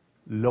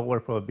 Lower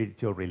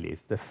probability of release.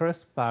 The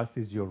first pulse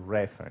is your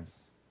reference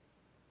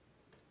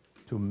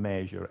to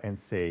measure and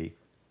say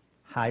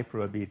high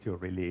probability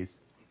of release,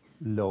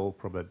 low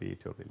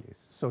probability of release.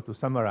 So to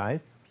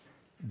summarize,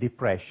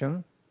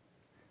 depression,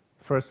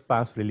 first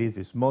pulse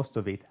releases most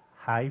of it,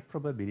 high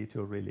probability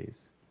of release.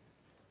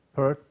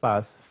 per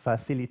pulse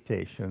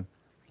facilitation,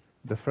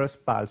 the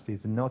first pulse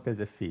is not as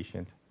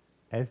efficient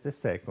as the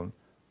second,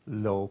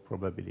 low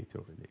probability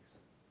of release.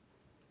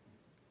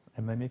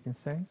 Am I making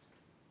sense?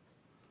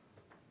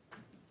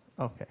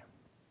 Okay.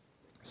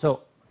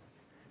 So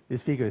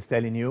this figure is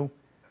telling you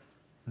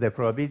the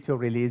probability of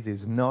release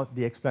is not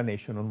the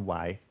explanation on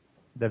why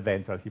the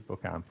ventral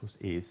hippocampus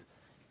is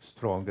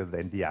stronger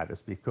than the others,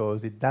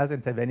 because it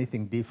doesn't have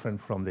anything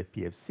different from the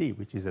PFC,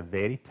 which is a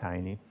very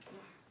tiny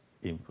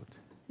input.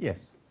 Yes?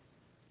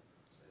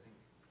 So I think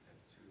I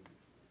have two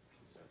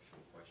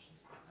conceptual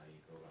questions about how you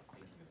go about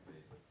thinking of the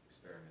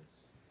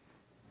experiments.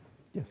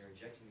 Yes. You're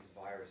injecting these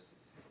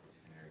viruses into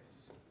different areas.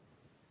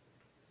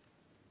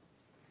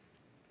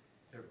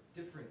 There are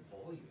different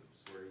volumes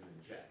where you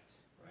inject,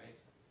 right?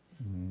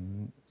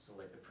 So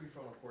like the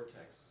prefrontal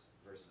cortex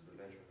versus the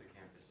ventral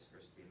hippocampus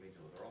versus the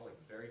amygdala, they're all like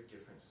very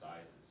different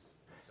sizes.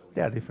 So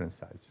They are different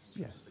sizes,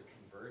 in yes. terms of the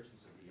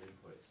convergence of the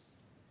inputs,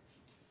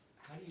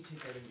 how do you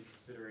take that into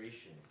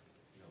consideration?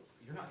 You know,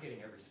 you're not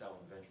getting every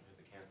cell in the ventral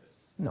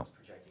hippocampus No. that's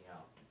projecting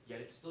out, yet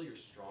it's still your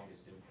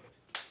strongest input.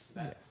 So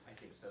that, Yes. I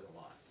think, says a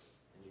lot.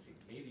 And you think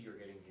maybe you're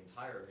getting the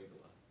entire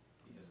amygdala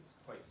because it's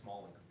quite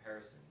small in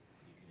comparison.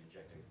 You can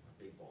inject a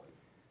big volume.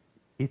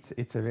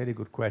 It's a very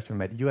good question,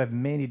 Matt. You have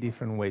many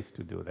different ways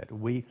to do that.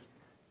 We're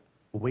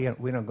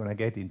not going to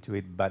get into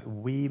it, but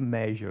we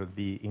measure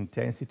the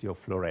intensity of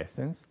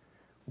fluorescence.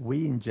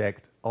 We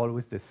inject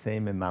always the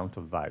same amount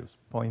of virus,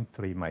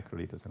 0.3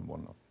 microliters and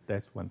whatnot.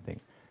 That's one thing.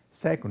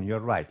 Second, you're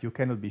right. You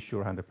cannot be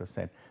sure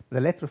 100%.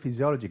 But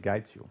electrophysiology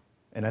guides you,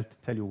 and I'll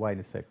tell you why in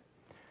a second.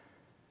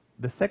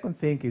 The second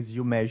thing is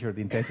you measure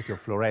the intensity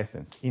of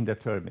fluorescence in the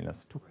terminals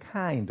to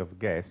kind of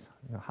guess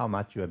how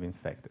much you have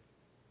infected.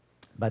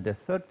 But the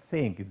third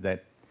thing is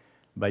that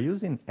by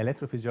using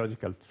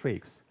electrophysiological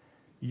tricks,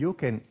 you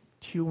can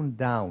tune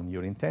down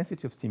your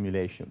intensity of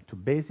stimulation to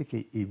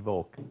basically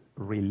evoke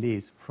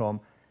release from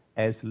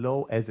as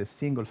low as a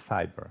single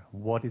fiber,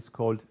 what is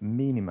called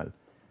minimal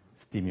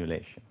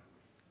stimulation.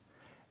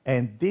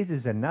 And this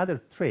is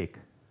another trick,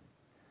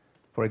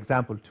 for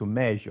example, to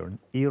measure,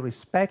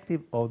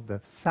 irrespective of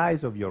the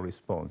size of your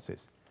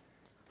responses,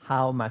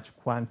 how much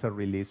quantum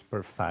release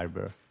per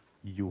fiber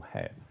you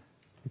have.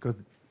 Because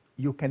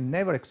you can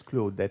never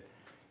exclude that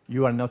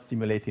you are not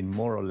stimulating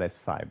more or less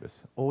fibers.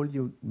 All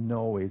you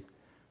know is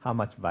how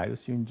much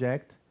virus you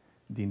inject,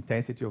 the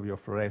intensity of your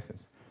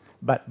fluorescence.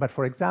 But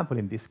for example,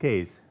 in this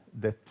case,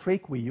 the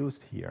trick we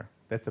used here,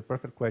 that's a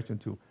perfect question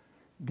to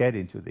get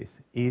into this,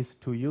 is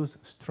to use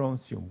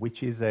strontium,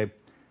 which is a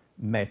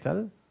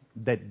metal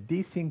that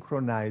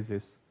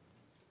desynchronizes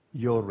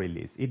your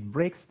release. It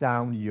breaks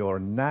down your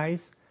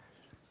nice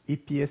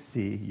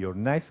EPSC, your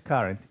nice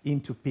current,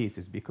 into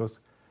pieces because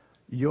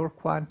your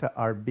quanta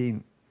are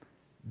being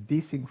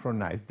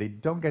desynchronized. They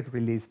don't get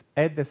released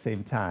at the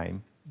same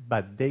time,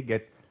 but they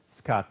get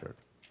scattered.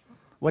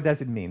 What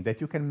does it mean? That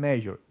you can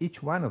measure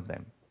each one of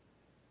them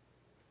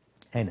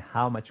and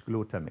how much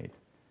glutamate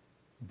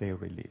they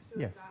release. So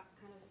Yes. is that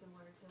kind of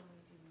similar to when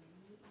we do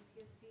mini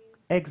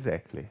EPSCs?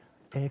 Exactly,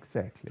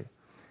 exactly.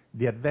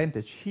 The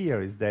advantage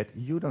here is that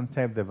you don't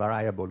have the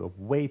variable of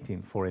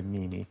waiting for a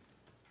mini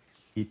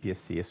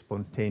EPSC, a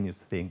spontaneous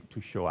thing to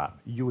show up.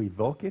 You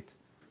evoke it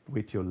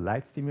with your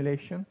light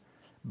stimulation,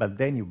 but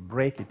then you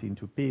break it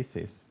into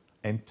pieces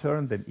and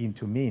turn them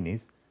into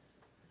minis,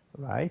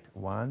 right?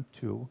 1,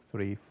 2,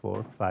 3,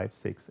 4, 5,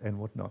 6, and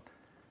whatnot,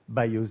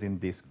 by using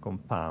this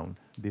compound,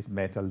 this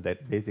metal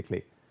that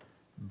basically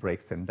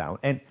breaks them down.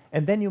 And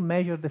then you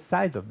measure the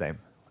size of them.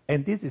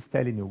 And this is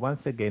telling you,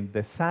 once again,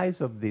 the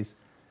size of these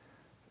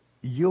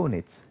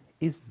units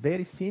is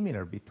very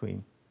similar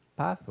between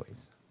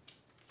pathways.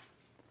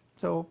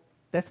 So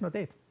that's not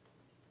it.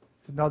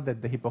 It's not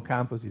that the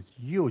hippocampus is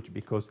huge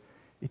because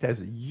it has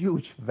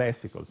huge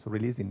vesicles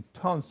releasing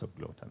tons of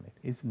glutamate.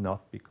 It's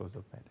not because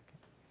of that.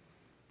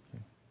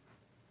 Okay.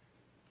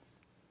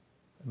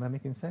 Am I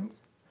making sense?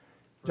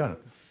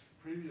 Jonathan.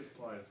 The previous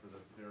slide for the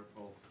pair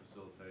pulse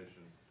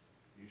facilitation,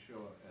 you show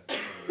an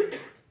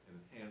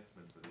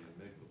enhancement for the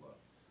amygdala.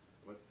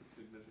 What's the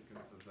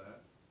significance of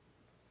that?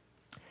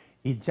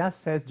 It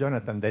just says,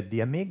 Jonathan, that the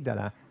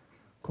amygdala,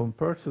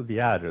 compared to the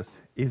others,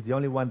 is the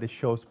only one that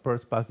shows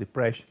pulse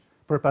depression,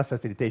 pulse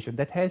facilitation,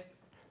 that has,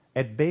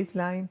 at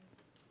baseline,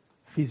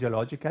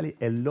 physiologically,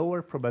 a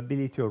lower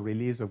probability of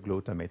release of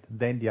glutamate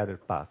than the other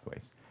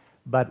pathways.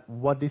 But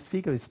what this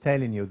figure is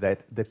telling you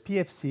that the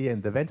PFC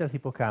and the ventral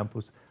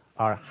hippocampus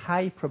are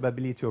high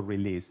probability of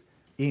release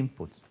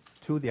inputs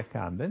to the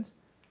accumbens,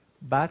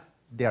 but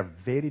they are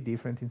very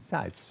different in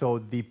size. So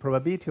the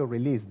probability of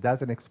release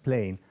doesn't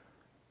explain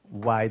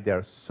why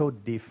they're so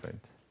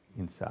different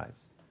in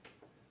size.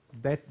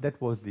 That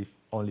was the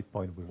only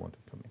point we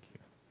wanted to make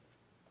here.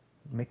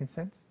 Making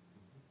sense?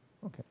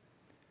 Okay.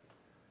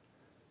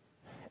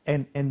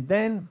 And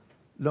then,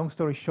 long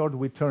story short,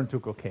 we turn to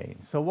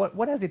cocaine. So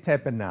what does it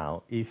happen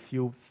now if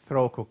you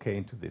throw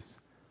cocaine to this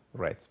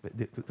rats,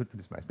 to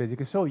this mice?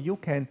 Basically, so you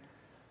can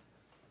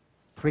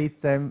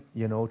treat them,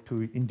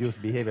 to induce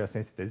behavioral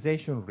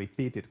sensitization,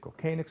 repeated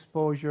cocaine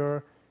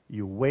exposure.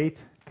 You wait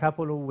a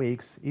couple of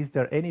weeks. Is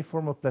there any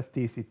form of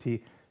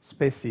plasticity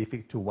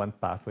specific to one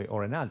pathway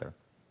or another?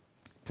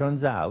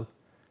 Turns out,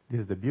 this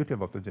is the beauty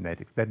of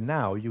optogenetics, that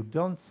now you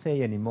don't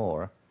say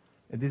anymore,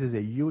 and this is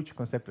a huge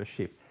conceptual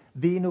shift,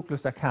 the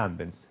nucleus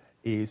accumbens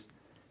is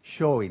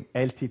showing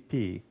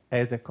LTP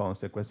as a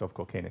consequence of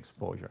cocaine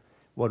exposure.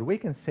 What we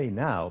can say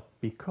now,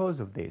 because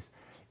of this,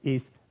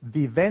 is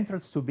the ventral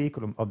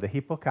subiculum of the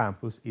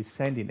hippocampus is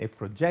sending a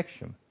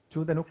projection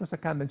to the nucleus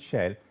accumbens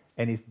shell,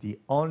 and is the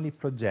only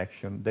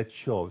projection that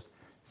shows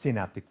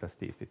synaptic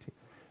plasticity.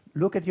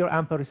 Look at your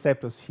AMPA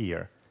receptors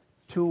here,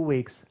 2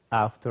 weeks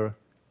after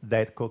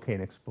that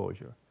cocaine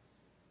exposure.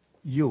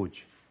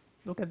 Huge.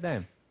 Look at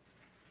them.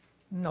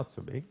 Not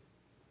so big.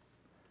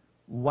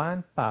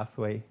 One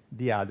pathway,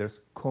 the others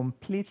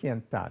completely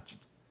untouched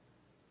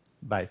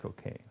by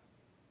cocaine.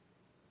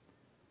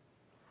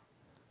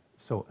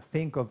 So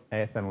think of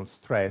ethanol,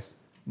 stress,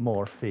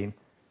 morphine,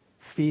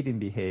 feeding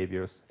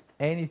behaviors,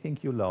 anything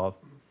you love,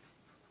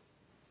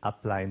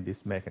 applying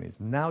this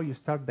mechanism. Now you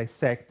start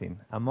dissecting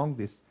among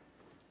this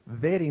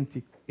very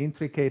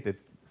intricate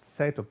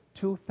set of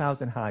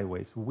 2,000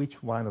 highways,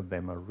 which one of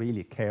them are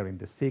really carrying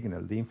the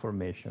signal, the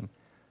information,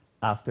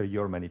 after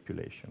your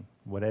manipulation,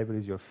 whatever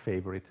is your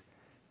favorite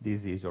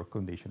disease or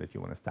condition that you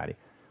want to study.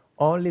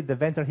 Only the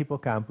ventral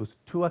hippocampus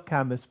to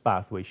accumbens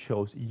pathway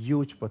shows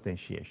huge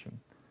potentiation.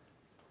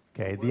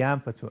 Okay, So the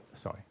AMPA to,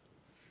 sorry.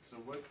 So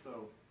what's the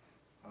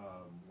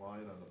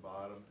line on the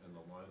bottom and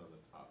the line on the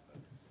top?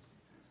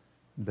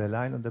 The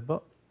line on the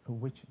bottom,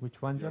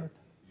 which one, Jonathan?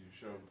 You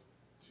show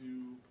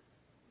two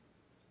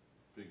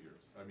figures.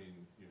 I mean,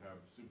 you have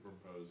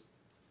superimposed.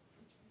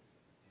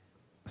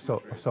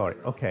 So, sorry,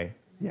 okay,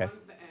 yes.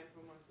 One's the F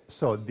and one's the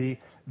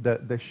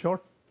So the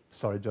short,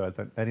 sorry,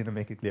 Jonathan, I didn't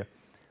make it clear.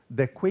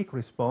 The quick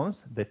response,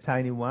 the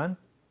tiny one,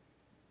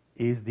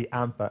 is the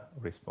AMPA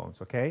response,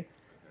 okay?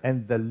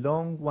 And the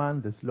long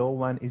one, the slow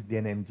one, is the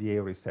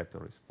NMDA receptor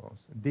response.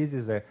 This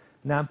is an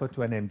AMPA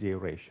to NMDA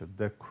ratio,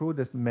 the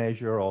crudest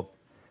measure of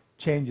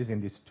changes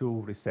in these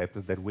two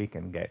receptors that we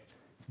can get.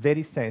 It's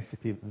very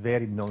sensitive,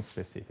 very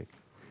non-specific.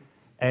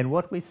 And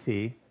what we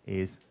see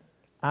is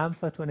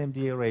AMPA to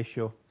NMDA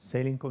ratio,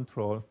 saline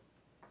control,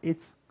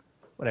 it's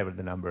whatever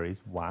the number is,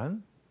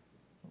 1,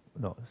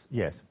 no,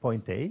 yes,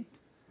 0.8.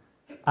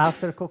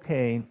 After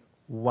cocaine,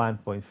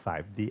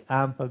 1.5. The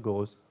AMPA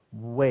goes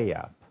way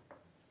up,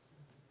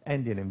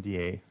 and the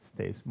NMDA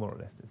stays more or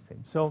less the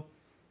same. So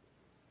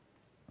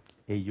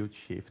a huge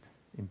shift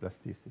in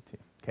plasticity,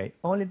 okay?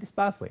 Only this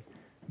pathway.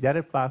 The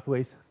other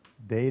pathways,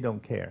 they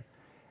don't care.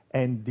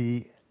 And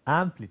the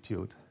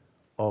amplitude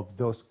of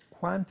those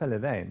quantal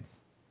events,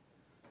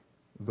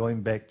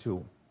 going back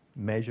to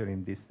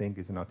measuring this thing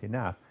is not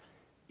enough,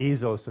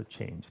 is also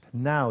changed.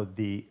 Now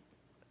the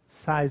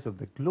size of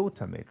the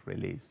glutamate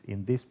release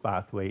in this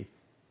pathway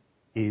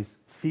is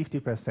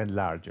 50%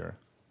 larger,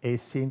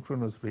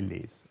 asynchronous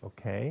release,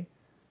 okay,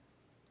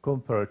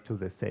 compared to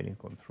the saline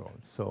control.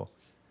 So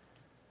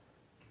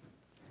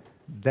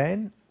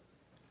then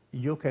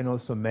you can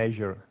also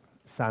measure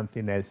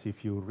something else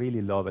if you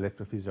really love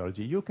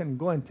electrophysiology. You can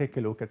go and take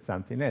a look at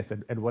something else.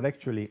 And what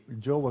actually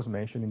Joe was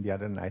mentioning the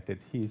other night at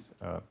his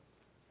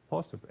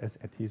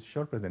at his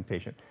short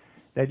presentation,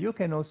 that you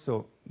can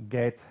also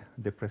get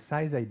the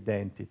precise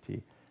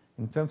identity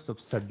in terms of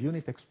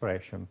subunit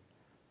expression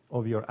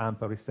of your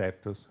AMPA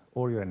receptors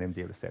or your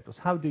NMDA receptors.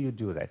 How do you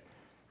do that?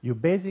 You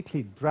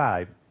basically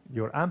drive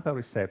your AMPA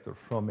receptor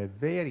from a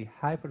very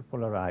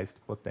hyperpolarized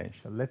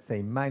potential, let's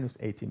say minus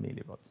 80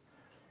 millivolts,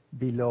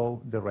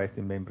 below the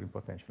resting membrane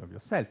potential of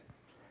your cells.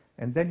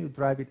 And then you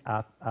drive it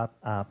up, up,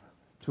 up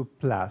to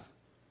plus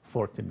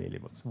 40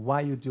 millivolts.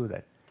 Why you do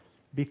that?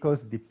 Because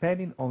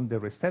depending on the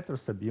receptor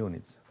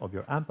subunits of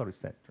your AMPA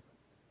receptor,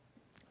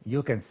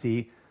 you can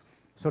see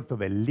sort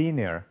of a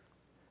linear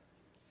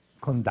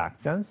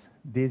conductance.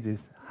 This is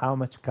how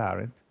much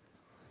current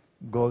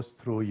goes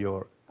through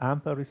your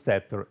AMPA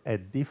receptor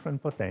at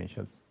different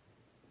potentials,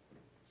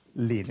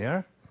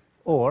 linear.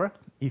 Or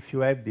if you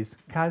have this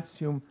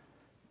calcium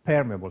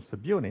permeable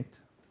subunit,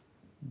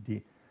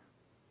 the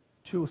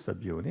 2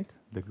 subunit,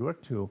 the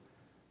GLUR2,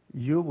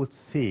 you would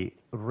see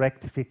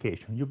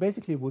rectification. You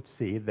basically would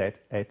see that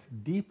at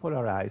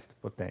depolarized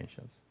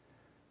potentials,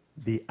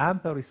 the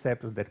AMPA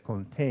receptors that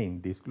contain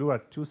these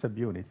GLUR2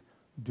 subunits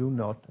do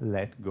not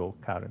let go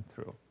current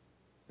through.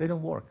 They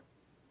don't work.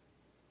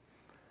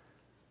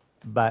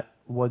 But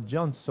what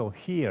John saw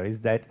here is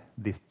that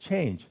this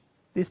change,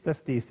 this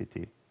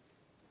plasticity,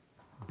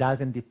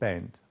 doesn't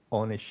depend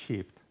on a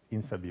shift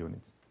in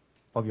subunits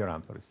of your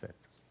AMPA receptors.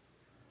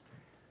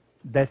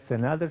 That's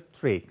another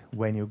trick.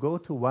 When you go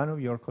to one of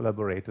your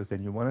collaborators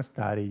and you want to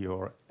study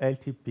your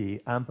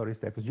LTP AMPA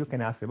receptors, you can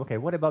ask them, okay,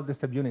 what about the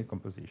subunit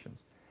compositions?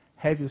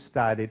 Have you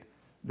studied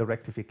the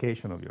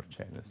rectification of your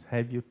channels?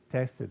 Have you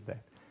tested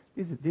that?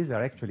 These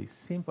are actually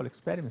simple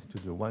experiments to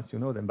do once you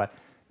know them, but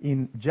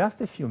in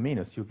just a few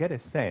minutes, you get a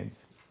sense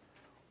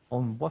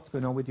on what's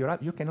going on with your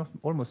AMPA. You can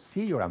almost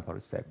see your AMPA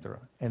receptor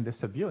and the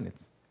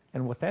subunits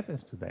and what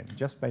happens to them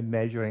just by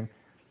measuring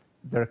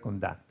their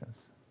conductance,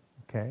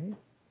 okay?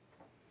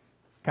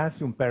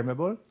 Calcium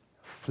permeable,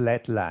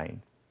 flat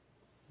line.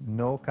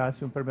 No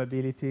calcium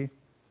permeability,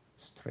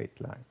 straight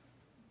line.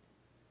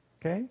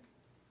 Okay?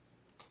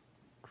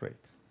 Great.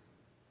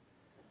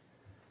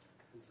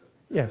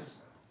 Yes.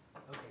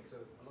 Okay, so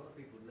a lot of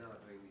people now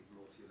are doing these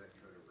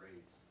multi-electrode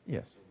arrays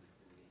Yes. in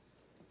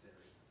these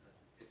areas.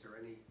 Is there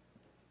any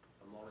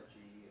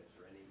homology?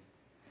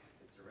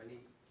 Is there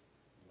any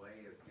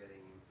way of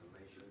getting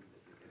information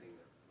that you're getting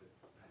with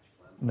patch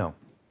clamp? No.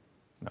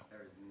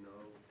 There is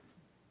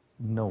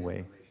No way.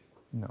 information.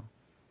 No.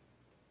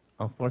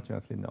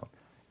 Unfortunately, no.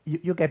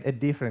 You get a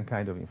different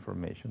kind of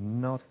information,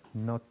 not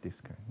this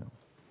kind, no.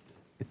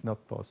 It's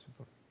not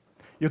possible.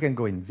 You can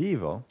go in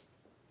vivo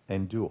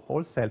and do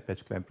whole cell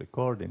patch clamp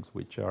recordings,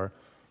 which are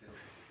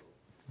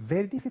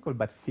very difficult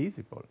but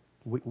feasible.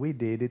 We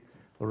did it.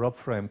 Rob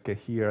Fremke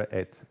here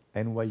at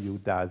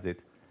NYU does it.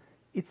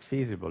 It's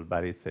feasible,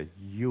 but it's a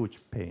huge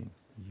pain,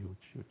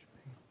 huge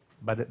pain.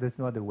 But there's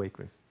no other way,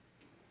 Chris,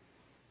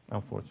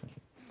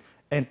 unfortunately.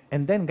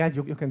 And then, guys,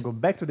 you can go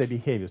back to the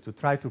behaviors to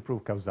try to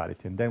prove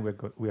causality, and then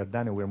we are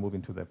done and we're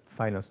moving to the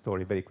final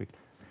story very quickly.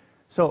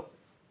 So,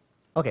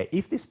 okay,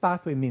 if this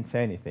pathway means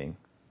anything,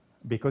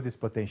 because it's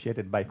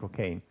potentiated by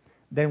cocaine,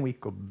 then we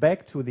go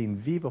back to the in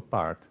vivo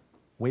part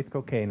with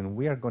cocaine, and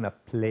we are going to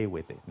play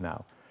with it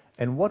now.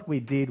 And what we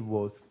did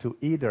was to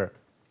either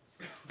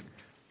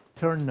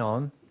turn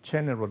on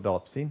channel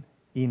rhodopsin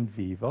in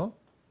vivo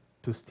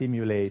to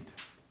stimulate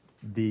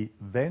the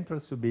ventral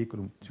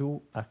subiculum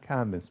to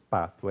accumbens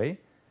pathway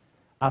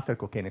after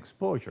cocaine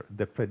exposure.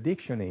 The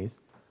prediction is,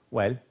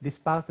 well, this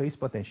pathway is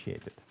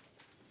potentiated,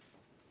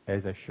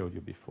 as I showed you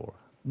before.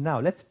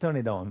 Now, let's turn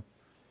it on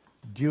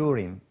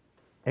during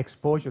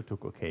exposure to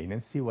cocaine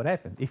and see what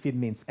happens. If it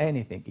means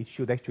anything, it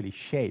should actually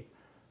shape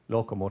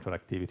locomotor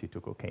activity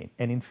to cocaine.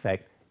 And in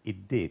fact,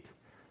 it did.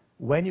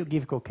 When you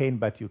give cocaine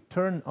but you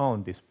turn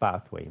on this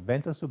pathway,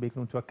 ventral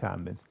subiculum to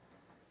accumbens,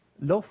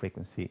 low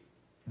frequency,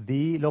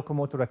 the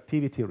locomotor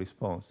activity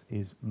response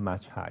is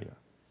much higher,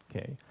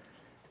 okay?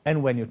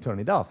 And when you turn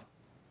it off,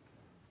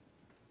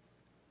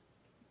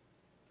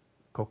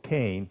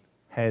 cocaine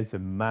has a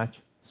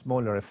much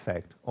smaller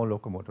effect on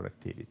locomotor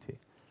activity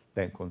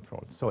than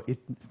control. So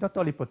it's not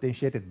only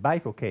potentiated by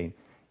cocaine.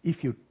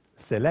 If you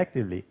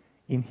selectively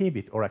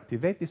inhibit or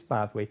activate this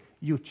pathway,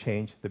 you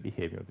change the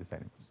behavior of these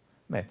animals.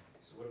 Matt?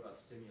 So what about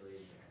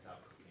stimulating it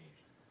without cocaine?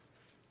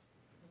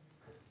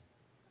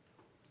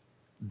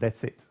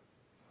 That's it.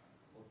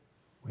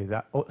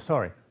 Without, oh,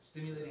 sorry,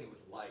 Stimulating it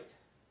with light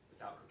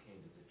without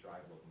cocaine, does it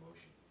drive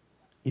locomotion?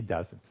 it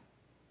doesn't.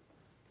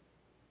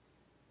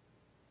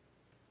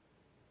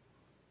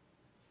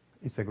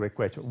 It's a great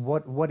question.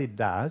 What it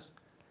does,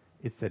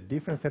 it's a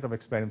different set of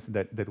experiments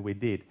that we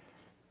did.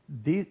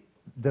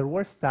 There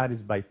were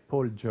studies by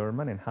Paul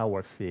German and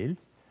Howard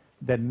Fields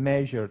that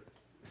measured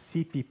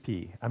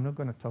CPP. I'm not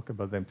going to talk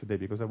about them today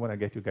because I want to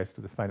get you guys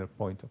to the final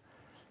point.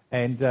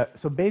 And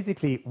so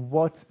basically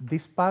what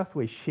this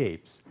pathway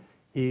shapes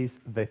is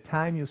the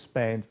time you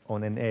spend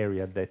on an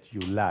area that you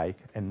like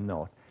and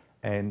not,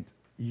 and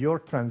your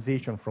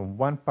transition from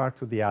one part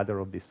to the other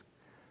of these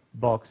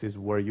boxes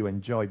where you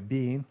enjoy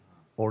being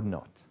or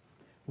not.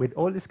 With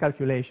all these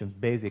calculations,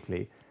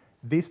 basically,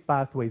 this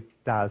pathway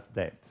does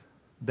that.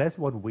 That's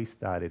what we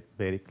studied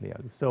very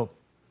clearly. So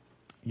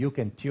you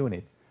can tune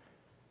it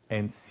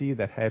and see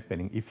that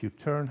happening. If you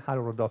turn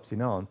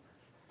halorhodopsin on,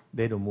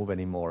 they don't move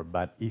anymore.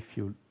 But if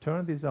you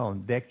turn this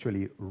on, they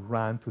actually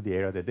run to the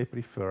area that they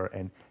prefer,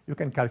 and you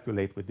can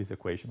calculate with these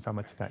equations how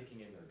much time.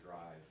 Kicking in their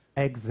drive.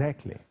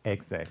 Exactly,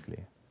 exactly.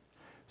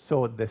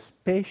 So the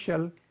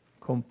spatial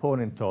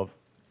component of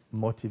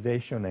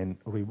motivation and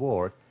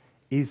reward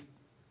is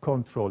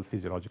controlled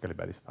physiologically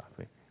by this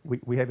pathway.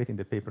 We have it in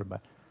the paper,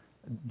 but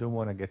don't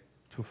want to get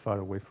too far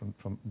away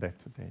from that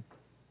today.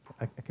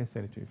 I can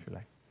send it to you if you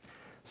like.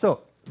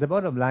 So the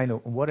bottom line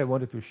of what I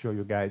wanted to show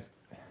you guys,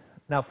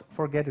 now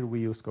forget it, we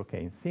use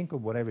cocaine. Think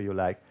of whatever you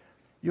like.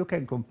 You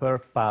can compare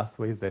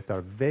pathways that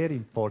are very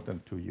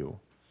important to you.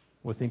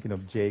 We're thinking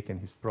of Jake and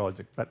his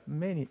project, but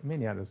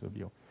many others of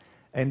you.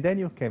 And then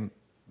you can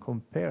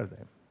compare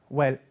them.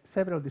 Well,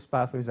 several of these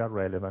pathways are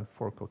relevant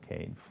for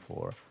cocaine,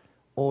 for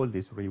all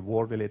these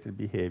reward-related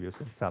behaviors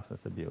and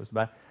substance abuse.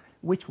 But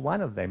which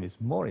one of them is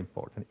more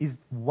important? Is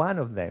one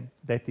of them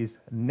that is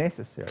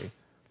necessary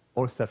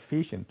or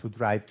sufficient to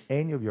drive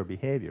any of your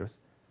behaviors?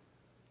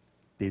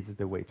 This is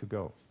the way to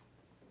go.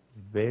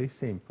 Very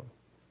simple.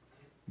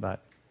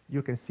 But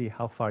you can see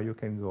how far you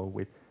can go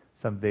with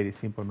some very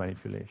simple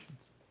manipulations.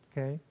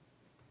 Okay?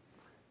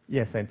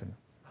 Yes, Anthony.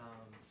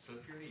 So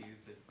if you were to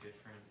use a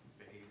different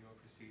behavioral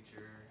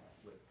procedure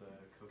with the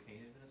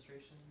cocaine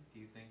administration, do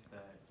you think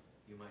that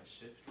you might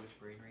shift which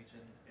brain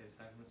region is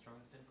having the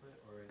strongest input,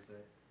 or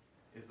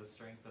is the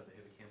strength of the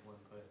hippocampal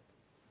input,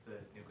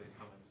 the nucleus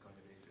accumbens, going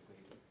to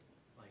basically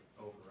like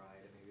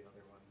override and maybe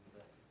other ones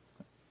that?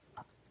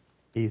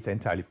 It's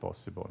entirely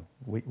possible.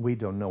 We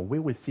don't know. We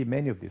will see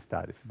many of these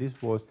studies. This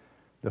was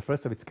the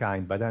first of its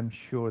kind, but I'm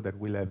sure that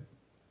we'll have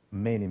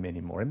many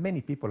more. And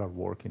many people are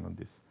working on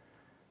these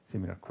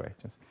similar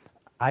questions.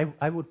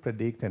 I would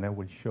predict, and I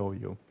will show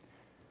you,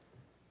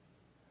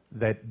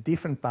 that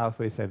different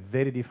pathways have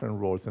very different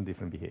roles and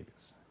different behaviors.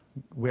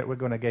 We're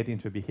going to get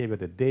into a behavior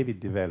that David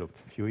developed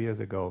a few years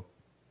ago,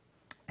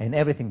 and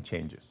everything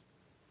changes.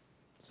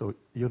 So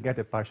you'll get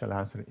a partial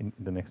answer in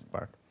the next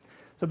part.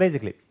 So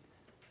basically,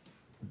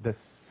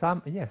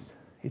 yes,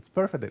 it's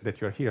perfect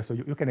that you're here, so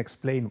you can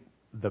explain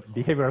the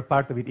behavioral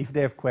part of it. If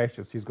they have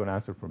questions, he's going to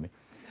answer for me.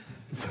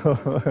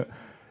 So,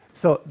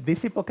 so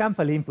these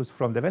hippocampal inputs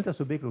from the ventral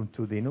subiculum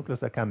to the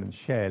nucleus accumbens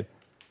shell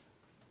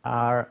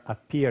are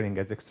appearing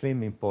as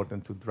extremely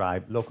important to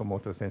drive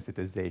locomotor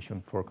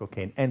sensitization for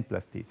cocaine and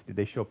plasticity.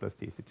 They show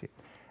plasticity.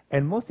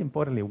 And most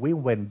importantly, we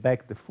went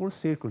back the full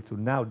circle to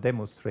now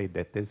demonstrate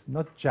that there's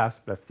not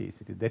just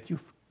plasticity, that you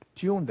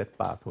tune that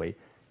pathway,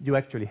 you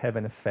actually have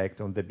an effect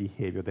on the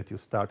behavior that you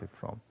started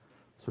from.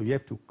 So you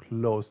have to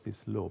close this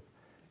loop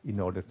in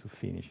order to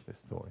finish the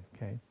story,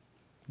 okay?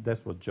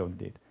 That's what John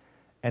did.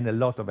 And a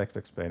lot of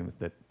extra experiments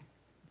that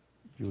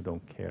you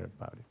don't care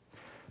about it.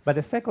 But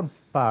the second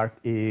part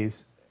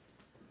is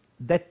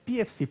that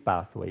PFC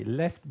pathway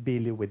left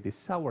Billy with this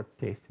sour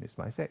taste in his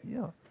mouth. He said, you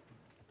know,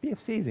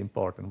 PFC is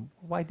important.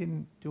 Why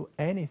didn't do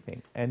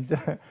anything? And,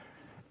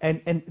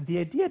 and the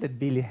idea that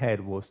Billy had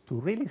was to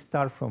really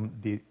start from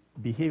the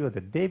behavior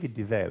that David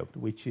developed,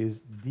 which is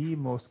the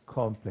most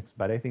complex,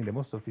 but I think the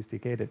most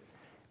sophisticated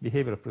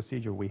behavioral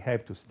procedure we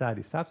have to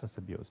study substance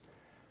abuse,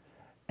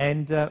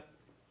 and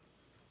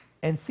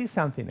see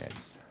something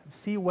else.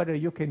 See whether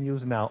you can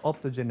use now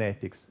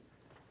optogenetics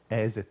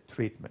as a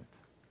treatment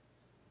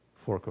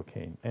for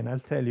cocaine. And I'll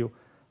tell you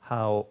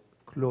how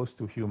close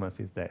to humans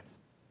is that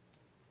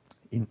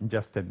in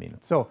just a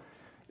minute. So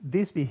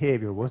this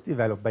behavior was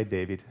developed by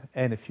David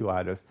and a few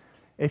others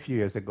a few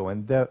years ago.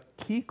 And the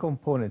key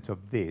component of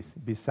this,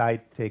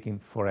 besides taking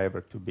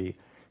forever to be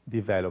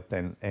developed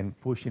and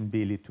pushing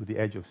Billy to the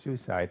edge of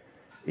suicide,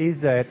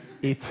 is that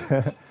it,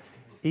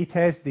 it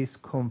has this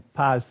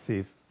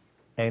compulsive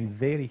and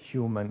very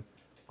human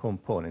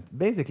component.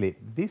 Basically,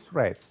 these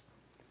rats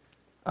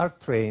are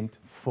trained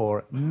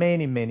for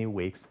many, many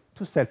weeks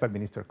to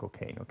self-administer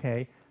cocaine,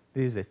 okay?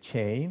 There is a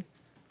chain.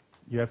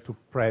 You have to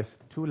press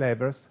two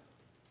levers.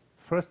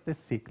 First the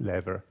seek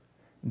lever,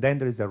 then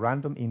there is a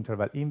random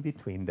interval in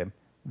between them,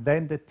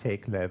 then the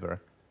take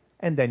lever,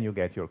 and then you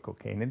get your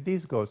cocaine. And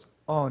this goes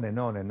on and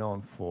on and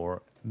on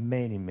for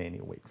many, many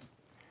weeks.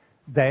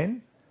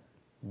 Then,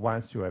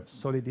 once you have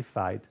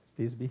solidified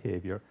this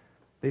behavior,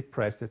 they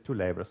press the two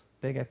levers,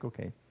 they get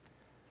cocaine.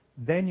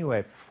 Then you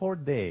have 4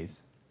 days,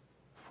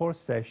 4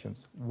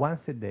 sessions,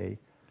 once a day,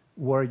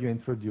 where you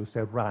introduce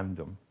a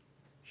random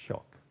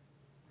shock.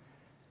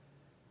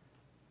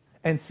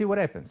 And see what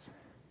happens.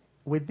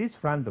 With this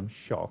random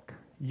shock,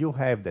 you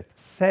have that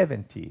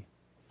 70%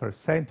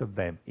 of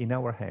them in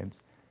our hands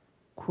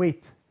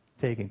quit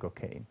taking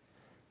cocaine.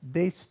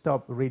 They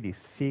stop really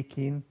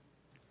seeking,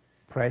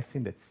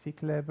 pressing that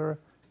seek lever.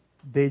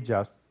 They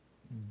just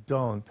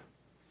don't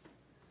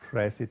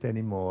press it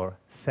anymore,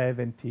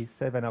 7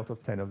 out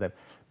of 10 of them.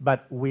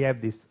 But we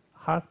have this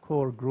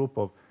hardcore group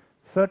of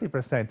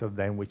 30% of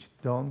them which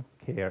don't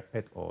care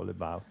at all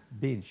about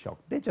being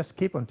shocked. They just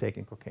keep on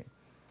taking cocaine.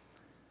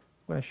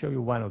 I'm going to show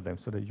you one of them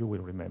so that you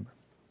will remember.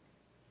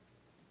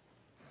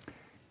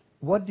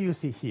 What do you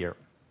see here?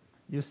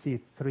 You see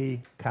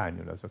 3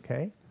 cannulas,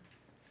 okay?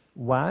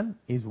 One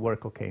is where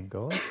cocaine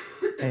goes,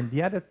 and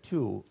the other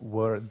 2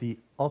 were the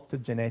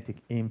optogenetic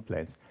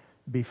implants.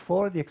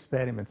 Before the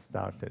experiment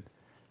started,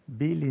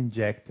 Bill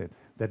injected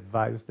that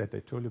virus that I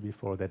told you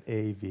before, that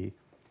AAV,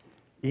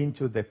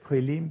 into the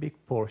prelimbic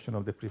portion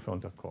of the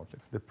prefrontal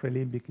cortex. The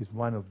prelimbic is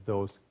one of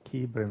those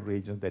key brain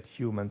regions that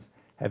humans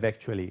have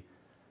actually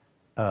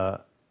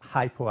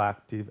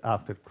hypoactive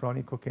after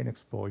chronic cocaine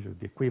exposure,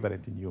 the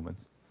equivalent in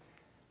humans.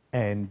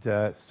 And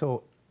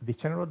so the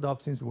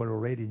channelrhodopsins were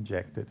already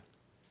injected,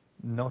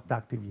 not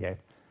active yet.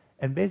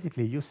 And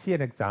basically, you see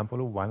an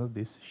example of one of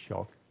these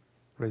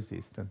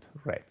shock-resistant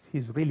rats.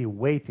 He's really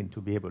waiting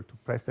to be able to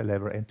press the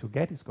lever and to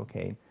get his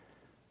cocaine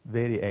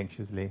very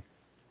anxiously.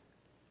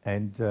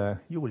 And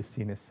you will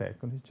see in a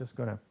second, he's just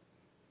going to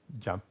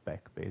jump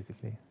back,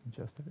 basically,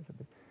 just a little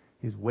bit.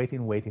 He's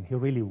waiting, waiting. He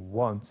really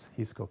wants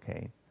his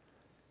cocaine.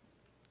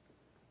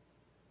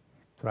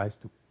 He tries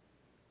to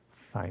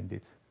find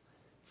it.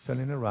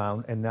 Turning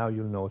around, and now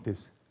you'll notice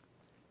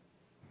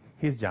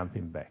he's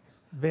jumping back.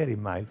 Very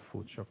mild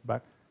food shock,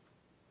 but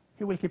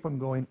he will keep on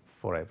going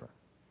forever.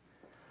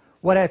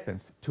 What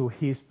happens to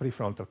his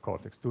prefrontal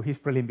cortex, to his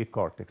prelimbic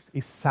cortex?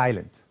 Is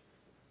silent,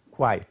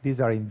 quiet.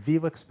 These are in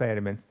vivo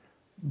experiments,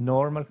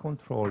 normal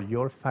control,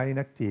 you're finding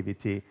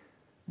activity,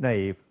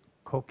 naive,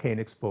 cocaine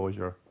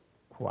exposure,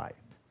 quiet.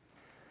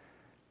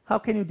 How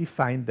can you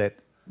define that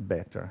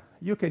better?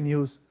 You can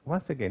use,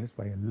 once again, it's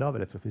why I love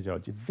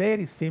electrophysiology,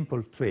 very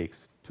simple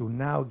tricks to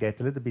now get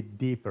a little bit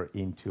deeper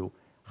into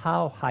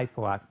how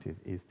hypoactive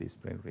is this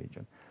brain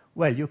region.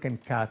 Well, you can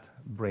cut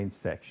brain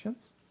sections,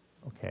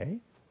 okay?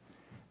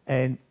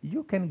 And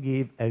you can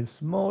give a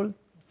small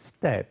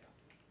step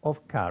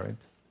of current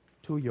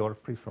to your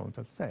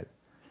prefrontal cell.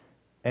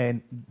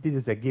 And this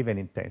is a given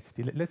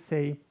intensity, let's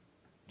say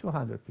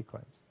 200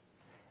 picoamps.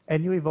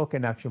 And you evoke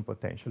an action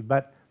potential.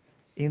 But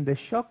in the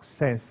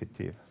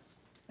shock-sensitive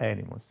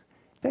animals,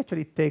 it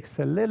actually takes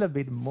a little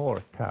bit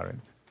more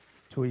current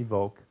to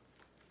evoke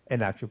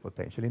an action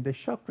potential. In the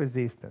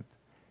shock-resistant,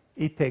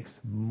 it takes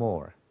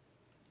more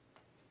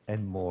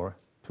and more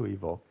to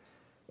evoke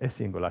a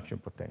single action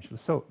potential.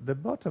 So the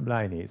bottom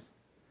line is,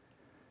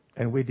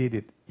 and we did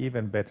it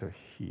even better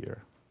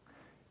here,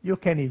 you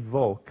can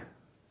evoke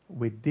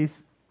with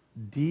these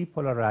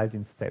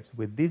depolarizing steps,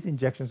 with these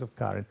injections of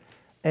current,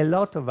 a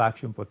lot of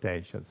action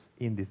potentials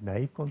in these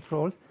naive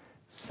controls,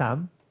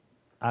 some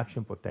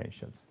action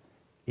potentials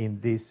in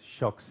these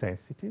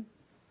shock-sensitive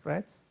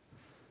rats,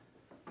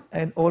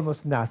 and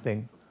almost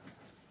nothing,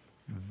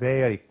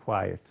 very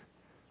quiet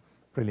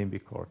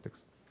prelimbic cortex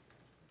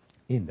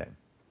in them.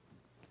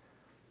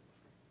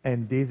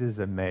 And this is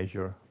a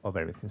measure of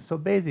everything. So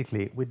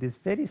basically, with this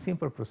very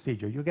simple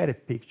procedure, you get a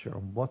picture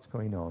of what's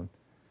going on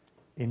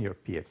in your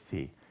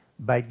PFC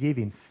by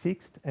giving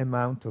fixed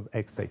amount of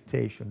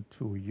excitation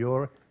to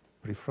your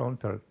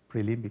prefrontal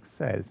prelimbic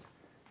cells.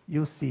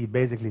 You see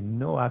basically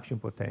no action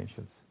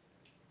potentials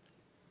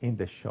in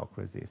the shock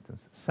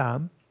resistance,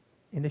 some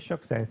in the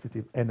shock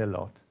sensitive and a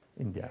lot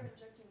in the They're other.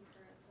 injecting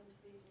currents into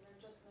these and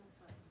they're just not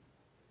fine.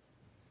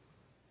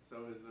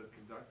 So is the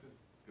conductance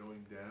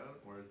going down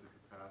or is the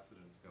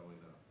capacitance going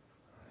up?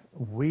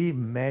 We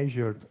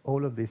measured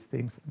all of these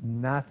things,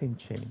 nothing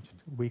changed.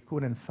 We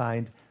couldn't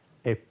find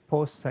a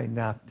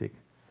postsynaptic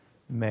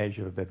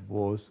measure that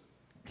was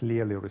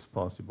clearly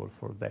responsible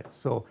for that.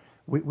 So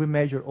we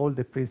measured all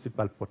the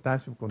principal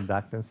potassium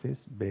conductances,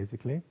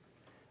 basically,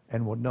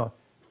 and whatnot.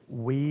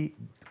 We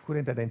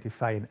couldn't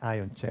identify an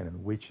ion channel,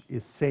 which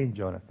is saying,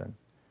 Jonathan,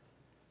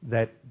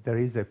 that there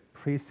is a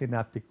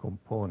presynaptic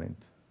component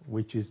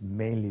which is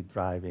mainly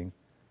driving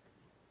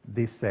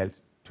these cells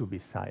to be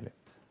silent.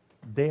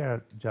 They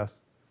are just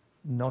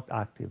not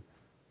active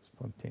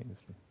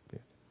spontaneously.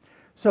 Okay.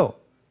 So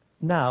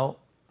now,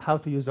 how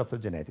to use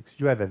optogenetics.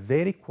 You have a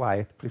very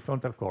quiet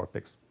prefrontal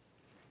cortex.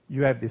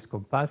 You have these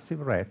compulsive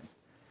rats.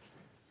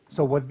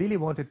 So what Billy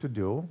wanted to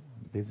do,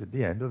 this is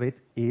the end of it,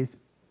 is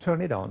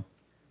turn it on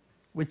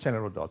with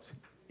channel rhodopsin.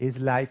 It's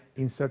like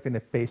inserting a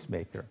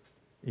pacemaker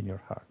in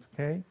your heart,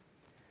 okay?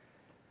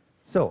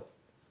 So,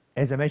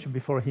 as I mentioned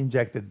before, he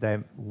injected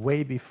them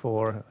way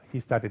before he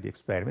started the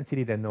experiments. He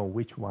didn't know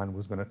which one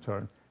was going to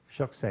turn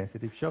shock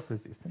sensitive, shock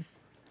resistant.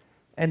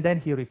 And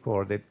then he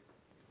recorded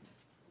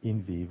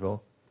in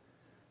vivo.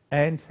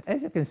 And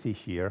as you can see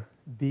here,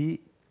 the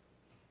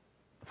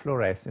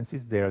fluorescence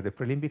is there, the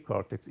prelimbic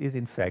cortex is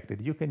infected.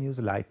 You can use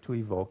light to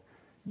evoke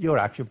your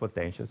action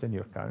potentials and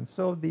your currents.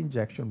 So the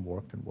injection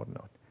worked and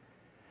whatnot.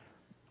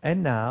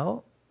 And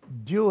now,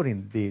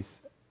 during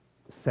these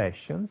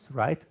sessions,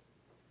 right,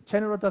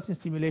 channel rhodopsin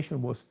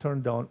stimulation was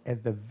turned on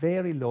at the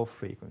very low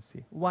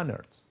frequency, 1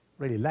 hertz,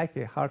 really like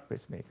a heart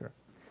pacemaker,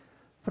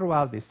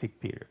 throughout this sick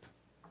period.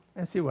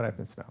 And see what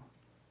happens now.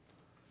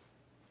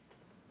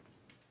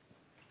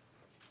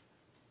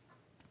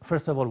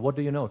 First of all, what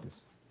do you notice?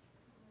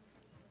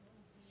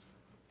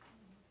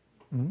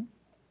 Hmm?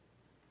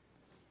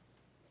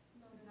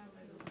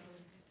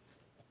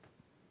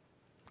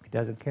 It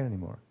doesn't care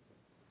anymore.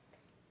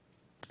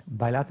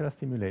 Bilateral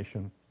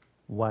stimulation,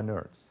 1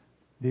 hertz.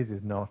 This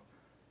is not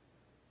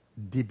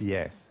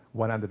dBs,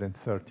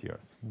 130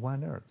 hertz.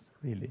 1 hertz,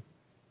 really,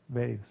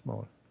 very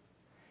small.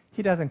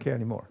 He doesn't care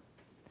anymore.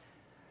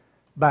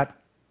 But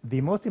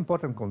the most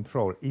important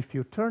control, if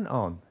you turn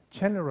on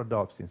channel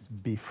rhodopsins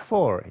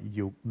before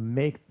you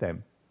make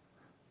them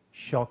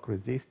shock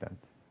resistant,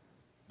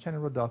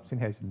 channel rhodopsin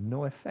has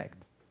no effect.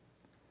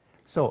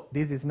 So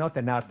this is not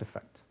an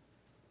artifact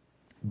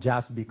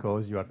just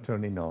because you are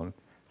turning on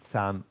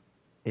some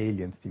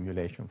alien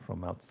stimulation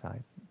from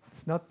outside.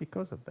 It's not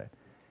because of that.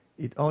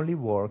 It only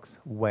works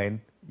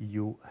when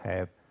you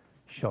have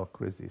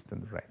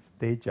shock-resistant rats.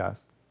 They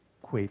just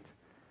quit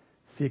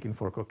seeking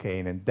for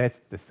cocaine, and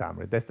that's the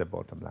summary, that's the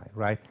bottom line,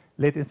 right?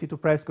 Latency to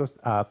press goes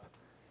up,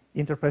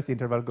 interpress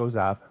interval goes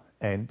up,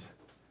 and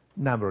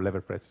number of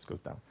lever presses goes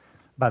down.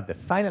 But the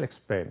final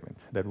experiment,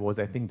 that was,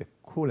 I think, the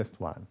coolest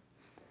one,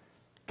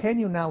 can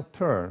you now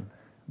turn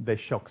the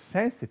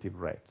shock-sensitive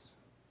rats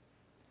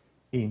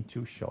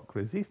into shock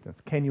resistance?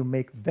 Can you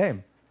make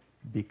them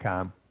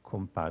become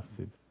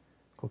compulsive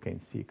cocaine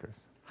seekers?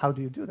 How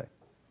do you do that?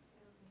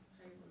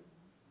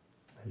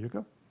 There you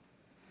go.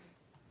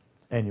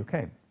 And you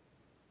can.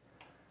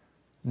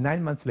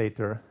 9 months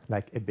later,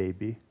 like a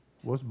baby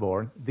was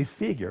born. This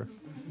figure,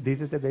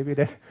 this is the baby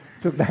that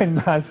took 9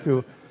 months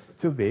to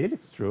build.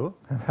 It's true.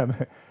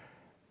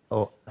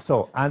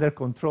 So under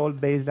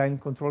controlled baseline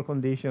control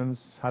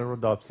conditions,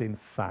 halorhodopsin,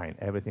 fine,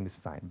 everything is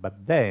fine. But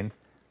then,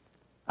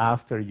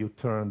 after you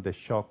turn the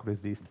shock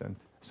resistant,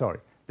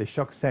 the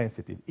shock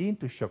sensitive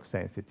into shock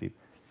sensitive,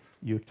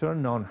 you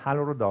turn on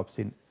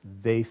halorhodopsin,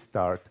 they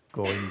start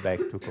going back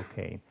to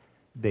cocaine.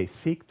 They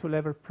seek to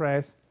lever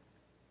press,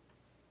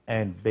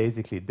 and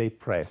basically they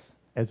press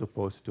as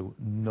opposed to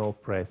no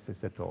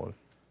presses at all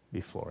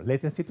before.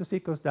 Latency to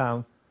seek goes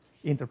down,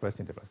 interpress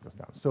interval goes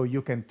down. So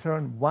you can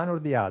turn one or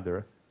the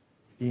other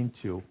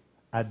into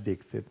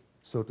addicted,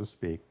 so to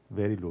speak,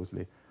 very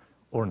loosely,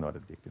 or not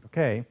addicted,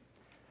 okay?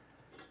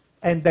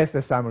 And that's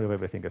the summary of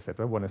everything I said.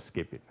 I want to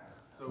skip it.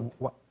 So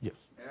Yes.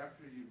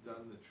 after you've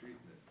done the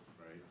treatment,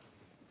 right,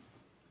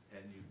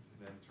 and you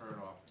then turn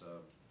off the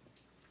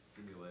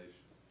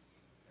stimulation,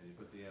 and you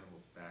put the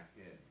animals back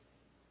in,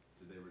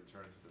 do they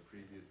return to the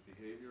previous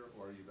behavior,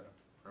 or you have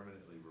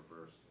permanently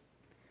reversed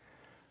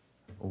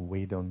it?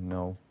 We don't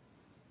know.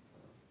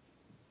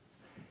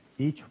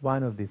 Each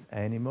one of these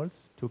animals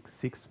took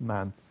 6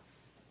 months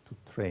to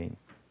train.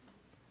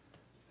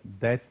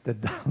 That's the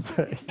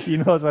downside. He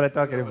knows what I'm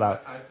talking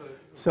about.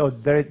 So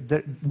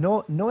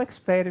no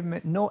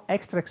experiment, no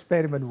extra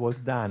experiment was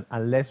done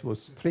unless it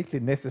was strictly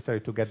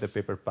necessary to get the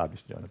paper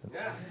published, Jonathan.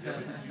 Yeah, but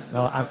you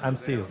still No, have I'm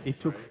those serious. animals,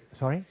 It took. right?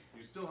 Sorry.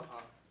 You still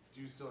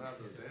do you still have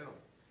those animals?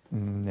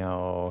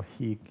 No,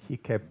 he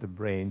kept the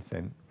brains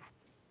and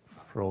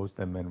froze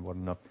them and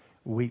whatnot.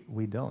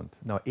 We don't.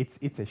 No,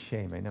 it's a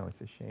shame. I know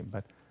it's a shame,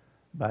 but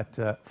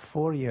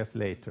 4 years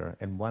later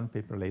and one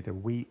paper later,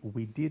 we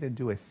didn't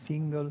do a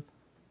single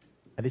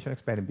additional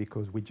experiment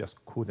because we just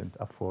couldn't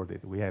afford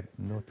it. We had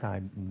no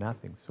time,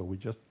 nothing. So we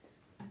just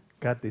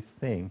got this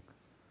thing.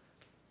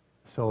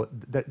 So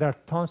there are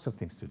tons of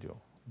things to do.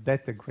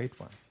 That's a great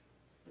one.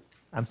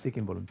 I'm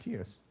seeking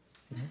volunteers.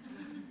 You know,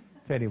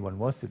 if anyone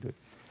wants to do it.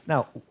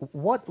 Now,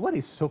 what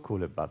is so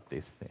cool about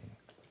this thing?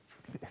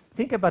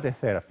 Think about a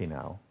therapy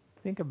now.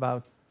 Think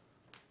about,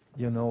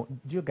 do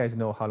you guys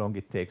know how long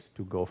it takes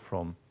to go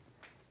from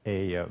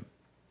a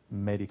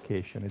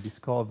medication, a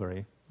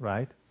discovery,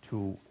 right,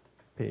 to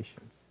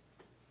patients?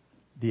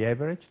 The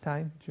average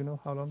time, do you know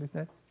how long is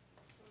that?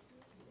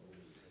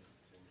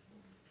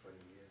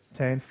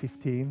 10,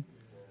 15?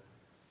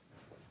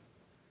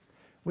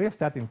 We are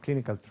starting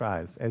clinical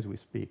trials as we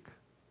speak.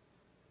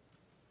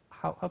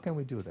 How can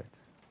we do that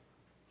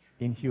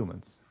in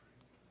humans?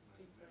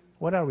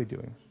 What are we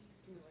doing?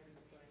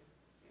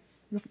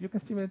 You can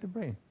stimulate the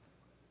brain.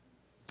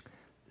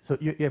 So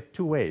you have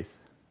 2 ways.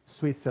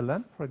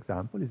 Switzerland, for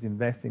example, is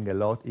investing a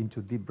lot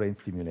into deep brain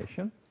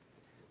stimulation,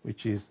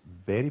 which is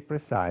very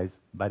precise,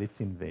 but it's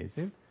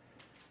invasive.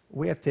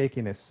 We are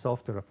taking a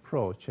softer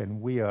approach,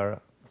 and we are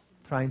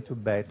trying to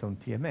bet on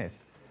TMS,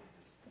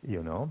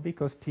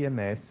 because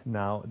TMS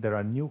now, there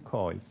are new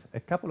coils. A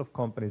couple of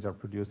companies are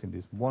producing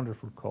these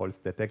wonderful coils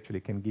that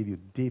actually can give you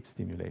deep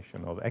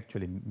stimulation of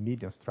actually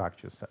medium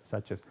structures,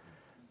 such as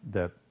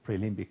the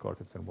prelimbic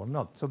cortex and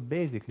whatnot. So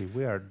basically,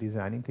 we are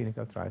designing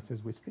clinical trials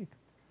as we speak.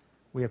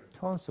 We have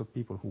tons of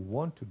people who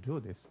want to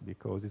do this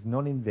because it's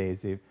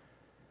non-invasive.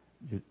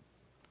 You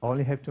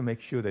only have to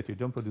make sure that you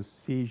don't produce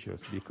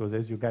seizures because,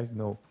 as you guys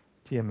know,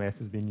 TMS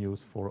has been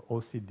used for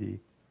OCD,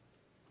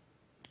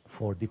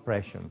 for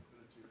depression.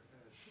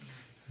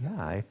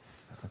 Yeah,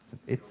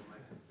 it's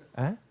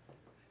huh?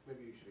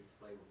 Maybe you should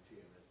explain what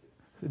TMS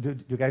is.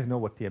 Do you guys know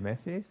what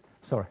TMS is?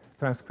 Sorry,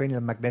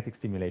 transcranial magnetic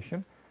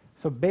stimulation.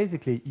 So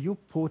basically, you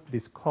put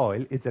this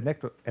coil, it's an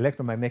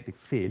electromagnetic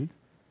field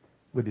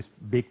with this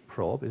big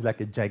probe. It's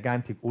like a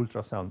gigantic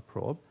ultrasound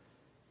probe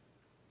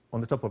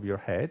on the top of your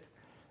head.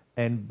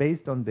 And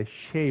based on the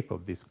shape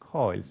of these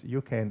coils,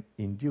 you can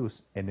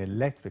induce an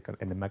electrical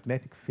and a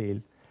magnetic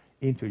field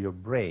into your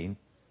brain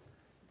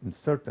in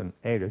certain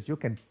areas. You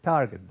can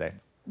target that,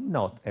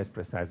 not as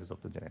precise as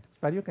optogenetics,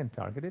 but you can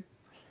target it,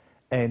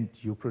 and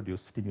you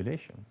produce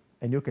stimulation.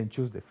 And you can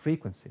choose the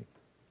frequency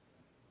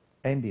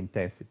and the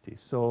intensity.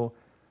 So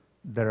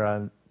there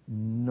are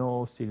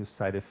no serious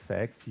side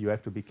effects. You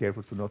have to be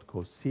careful to not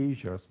cause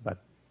seizures, but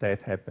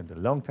that happened a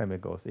long time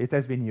ago. So it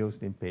has been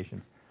used in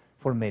patients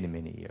for many,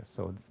 many years.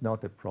 So it's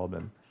not a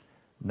problem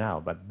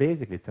now, but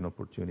basically it's an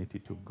opportunity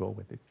to go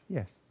with it.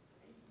 Yes?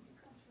 You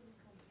can't really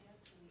compare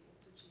to the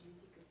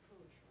optogenetic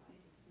approach, right?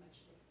 It's much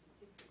less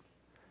specific.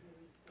 You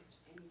will touch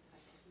any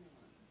type of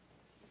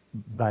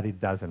neuron. But it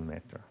doesn't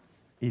matter.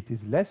 It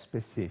is less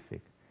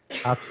specific,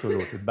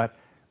 absolutely. But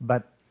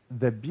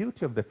the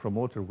beauty of the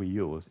promoter we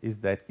use is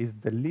that it's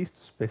the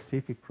least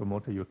specific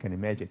promoter you can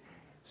imagine.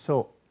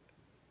 So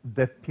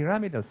the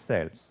pyramidal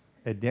cells,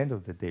 at the end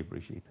of the day,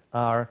 Brigitte,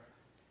 are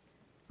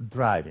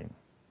driving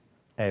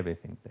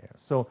everything there.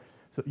 So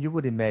you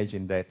would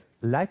imagine that,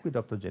 like with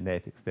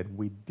optogenetics, that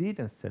we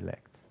didn't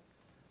select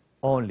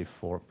only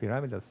for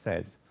pyramidal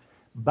cells.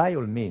 By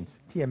all means,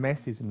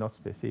 TMS is not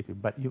specific,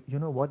 but you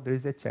know what? There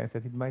is a chance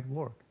that it might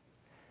work.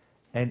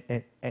 And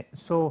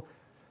so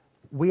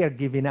we are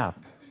giving up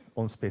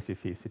on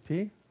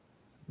specificity,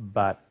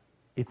 but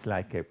it's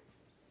like a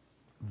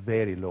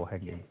very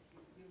low-hanging. Yes,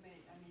 you may.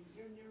 I mean,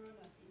 your neuron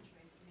of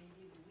interest may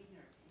be the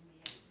winner in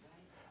the end,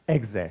 right?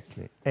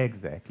 Exactly,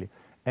 exactly.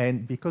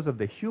 And because of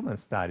the human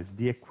studies,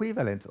 the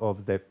equivalent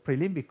of the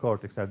prelimbic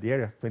cortex are the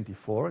area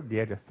 24, the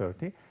area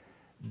 30.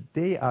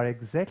 They are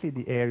exactly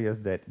the areas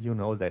that,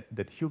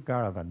 that Hugh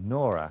Garavan,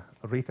 Nora,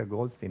 Rita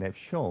Goldstein have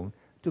shown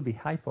to be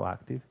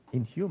hypoactive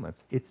in humans.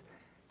 It's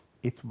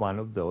one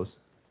of those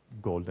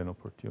golden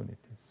opportunities.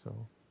 So,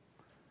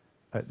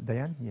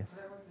 Diane, yes.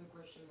 That was the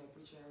question, like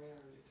which area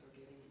are you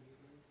targeting in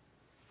humans?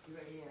 Because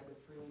I had the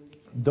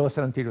prelimbic.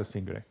 Dorsal anterior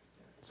cingulate.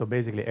 So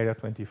basically area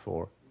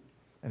 24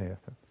 and area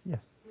 30.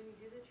 Yes. When you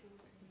do the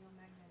transcranial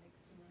magnetic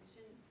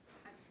stimulation,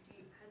 has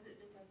it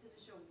been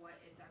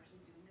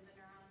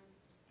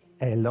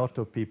A lot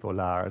of people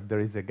are.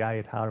 There is a guy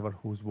at Harvard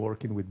who's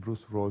working with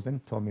Bruce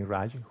Rosen, Tommy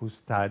Raj, who's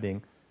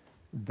studying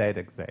that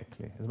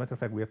exactly. As a matter of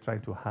fact, we are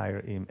trying to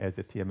hire him as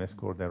a TMS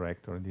core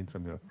director in the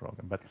intramural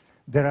program. But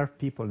there are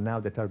people now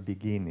that are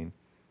beginning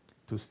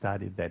to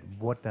study that.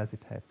 What does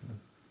it happen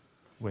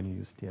when you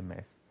use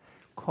TMS?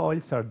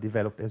 Coils are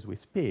developed as we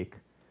speak,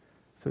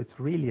 so it's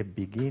really a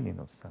beginning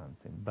of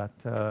something. But,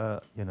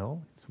 you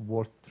know, it's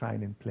worth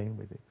trying and playing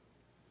with it.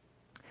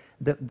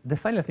 The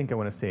final thing I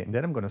want to say, and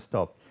then I'm going to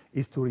stop,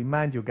 is to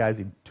remind you guys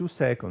in 2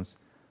 seconds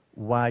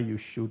why you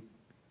should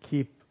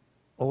keep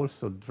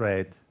also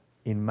DREAD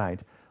in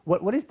mind.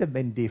 What is the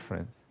main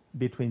difference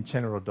between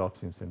channel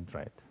rhodopsins and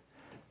DREAD?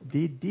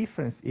 The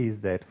difference is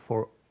that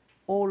for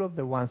all of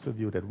the ones of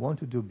you that want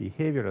to do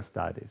behavioral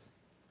studies,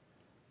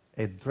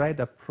 a DREAD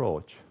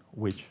approach,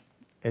 which,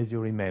 as you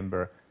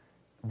remember,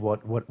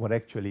 what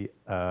actually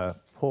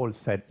Paul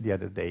said the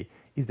other day,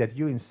 is that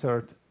you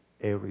insert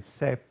a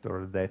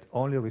receptor that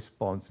only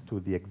responds to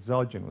the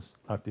exogenous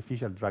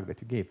artificial drug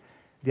that you give.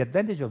 The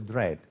advantage of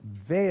DREAD,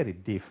 very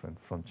different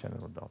from channel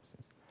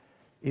rhodopsins,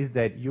 is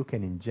that you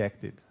can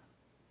inject it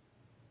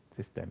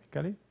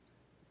systemically,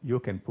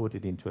 you can put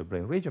it into a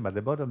brain region, but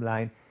the bottom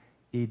line,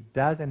 it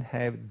doesn't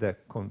have the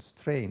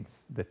constraints,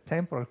 the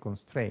temporal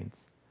constraints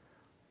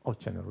of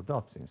channel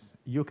rhodopsins.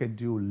 You can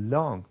do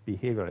long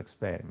behavioral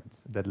experiments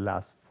that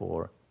last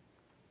for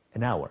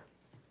an hour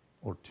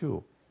or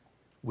 2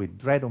 with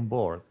DREAD on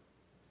board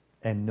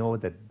and know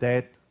that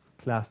that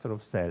cluster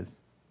of cells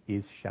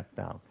is shut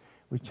down.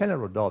 With channel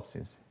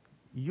rhodopsins,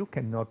 you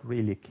cannot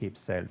really keep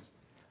cells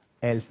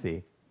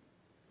healthy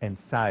and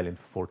silent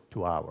for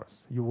 2 hours.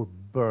 You will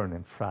burn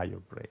and fry your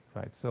brain,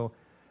 right? So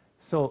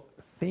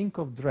think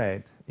of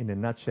DREAD in a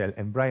nutshell,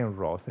 and Brian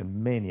Roth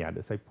and many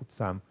others, I put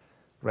some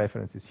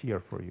references here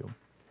for you,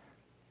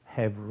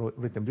 have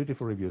written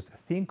beautiful reviews.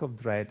 Think of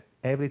DREAD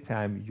every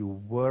time you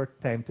were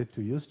tempted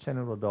to use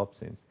channel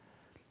rhodopsins,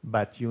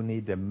 but you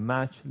need a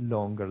much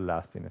longer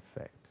lasting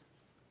effect.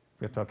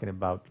 We're talking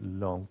about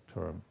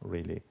long-term,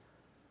 really,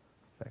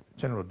 effect.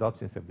 Channel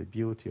rhodopsins have the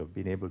beauty of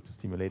being able to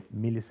stimulate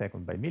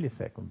millisecond by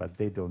millisecond, but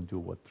they don't do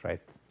what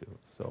DREADs do.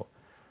 So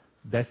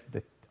that's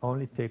the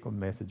only take-home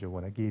message I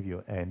want to give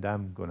you, and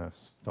I'm going to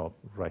stop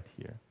right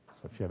here.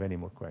 So if you have any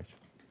more questions.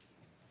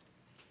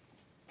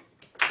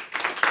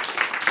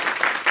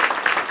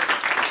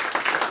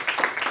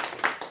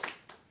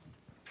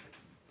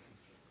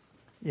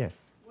 Yes.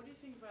 What do you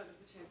think about the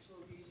potential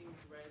of using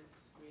DREADs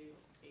with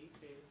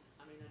EFIS?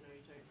 I mean, I know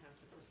you don't have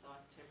the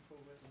precise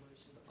temporal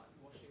resolution, but like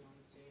washing on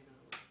the CNO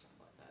and stuff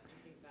like that. Do you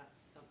think that's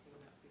something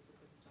that people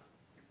can start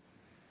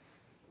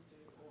or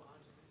do or are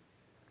doing?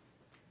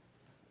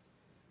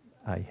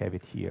 I have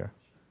it here.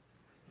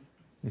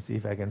 Let me see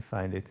if I can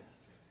find it.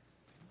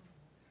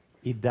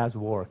 It does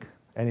work,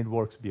 and it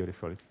works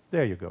beautifully.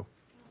 There you go.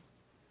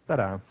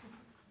 Ta-da.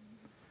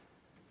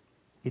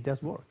 It does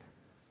work.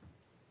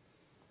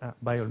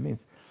 By all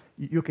means.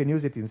 You can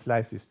use it in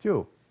slices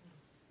too.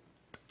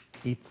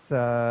 It's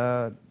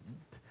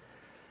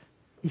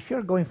if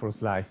you're going for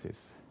slices,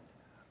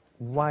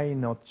 why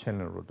not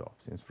channel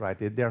rhodopsins, right?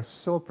 They are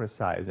so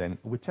precise, and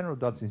with channel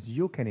rhodopsins,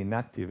 you can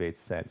inactivate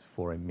cells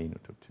for a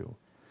minute or 2.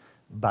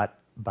 But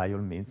by all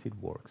means, it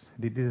works.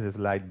 This is a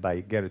slide by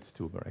Garrett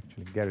Stuber,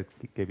 actually. Garrett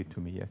gave it to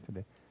me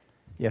yesterday.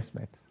 Yes,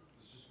 Matt?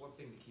 There's just one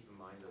thing to keep in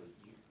mind, though.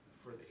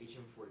 For the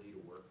HM4D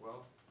to work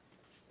well,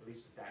 at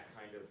least with that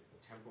kind of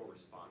temporal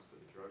response to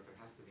the drug, there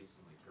have to be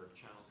some like GERP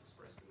channels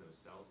expressed in those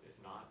cells. If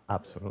not,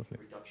 absolutely,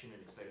 the reduction in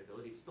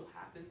excitability, it still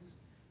happens,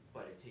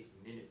 but it takes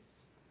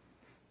minutes.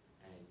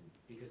 And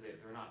because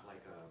they're not like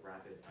a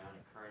rapid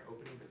ionic current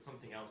opening, but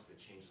something else that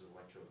changes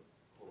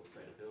electropolar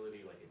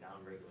excitability, like a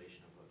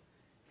downregulation of a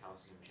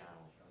calcium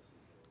channel,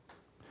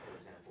 for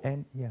example.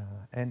 And yeah,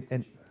 and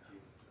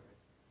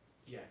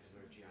yeah, because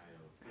they're GIO.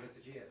 And it's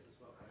a GS as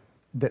well,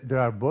 right? There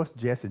are both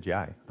GS and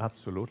GI,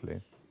 absolutely.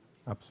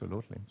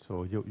 Absolutely.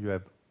 So you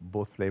have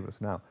both flavors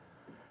now.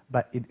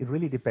 But it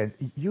really depends.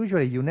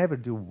 Usually you never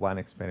do one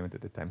experiment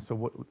at a time.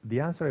 So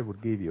the answer I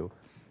would give you,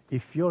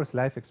 if your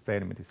slice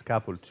experiment is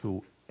coupled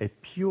to a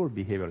pure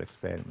behavioral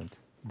experiment,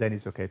 then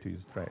it's okay to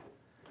use DREAD.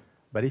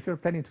 But if you're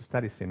planning to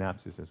study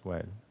synapses as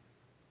well,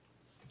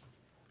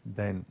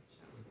 then,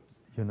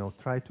 you know,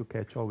 try to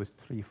catch always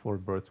 3-4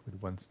 birds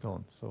with one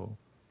stone. So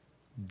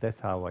that's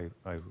how I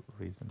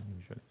reason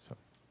usually. So,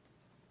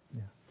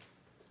 yeah.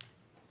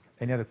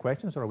 Any other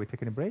questions, or are we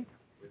taking a break?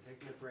 We're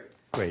taking a break.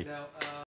 Great. Now,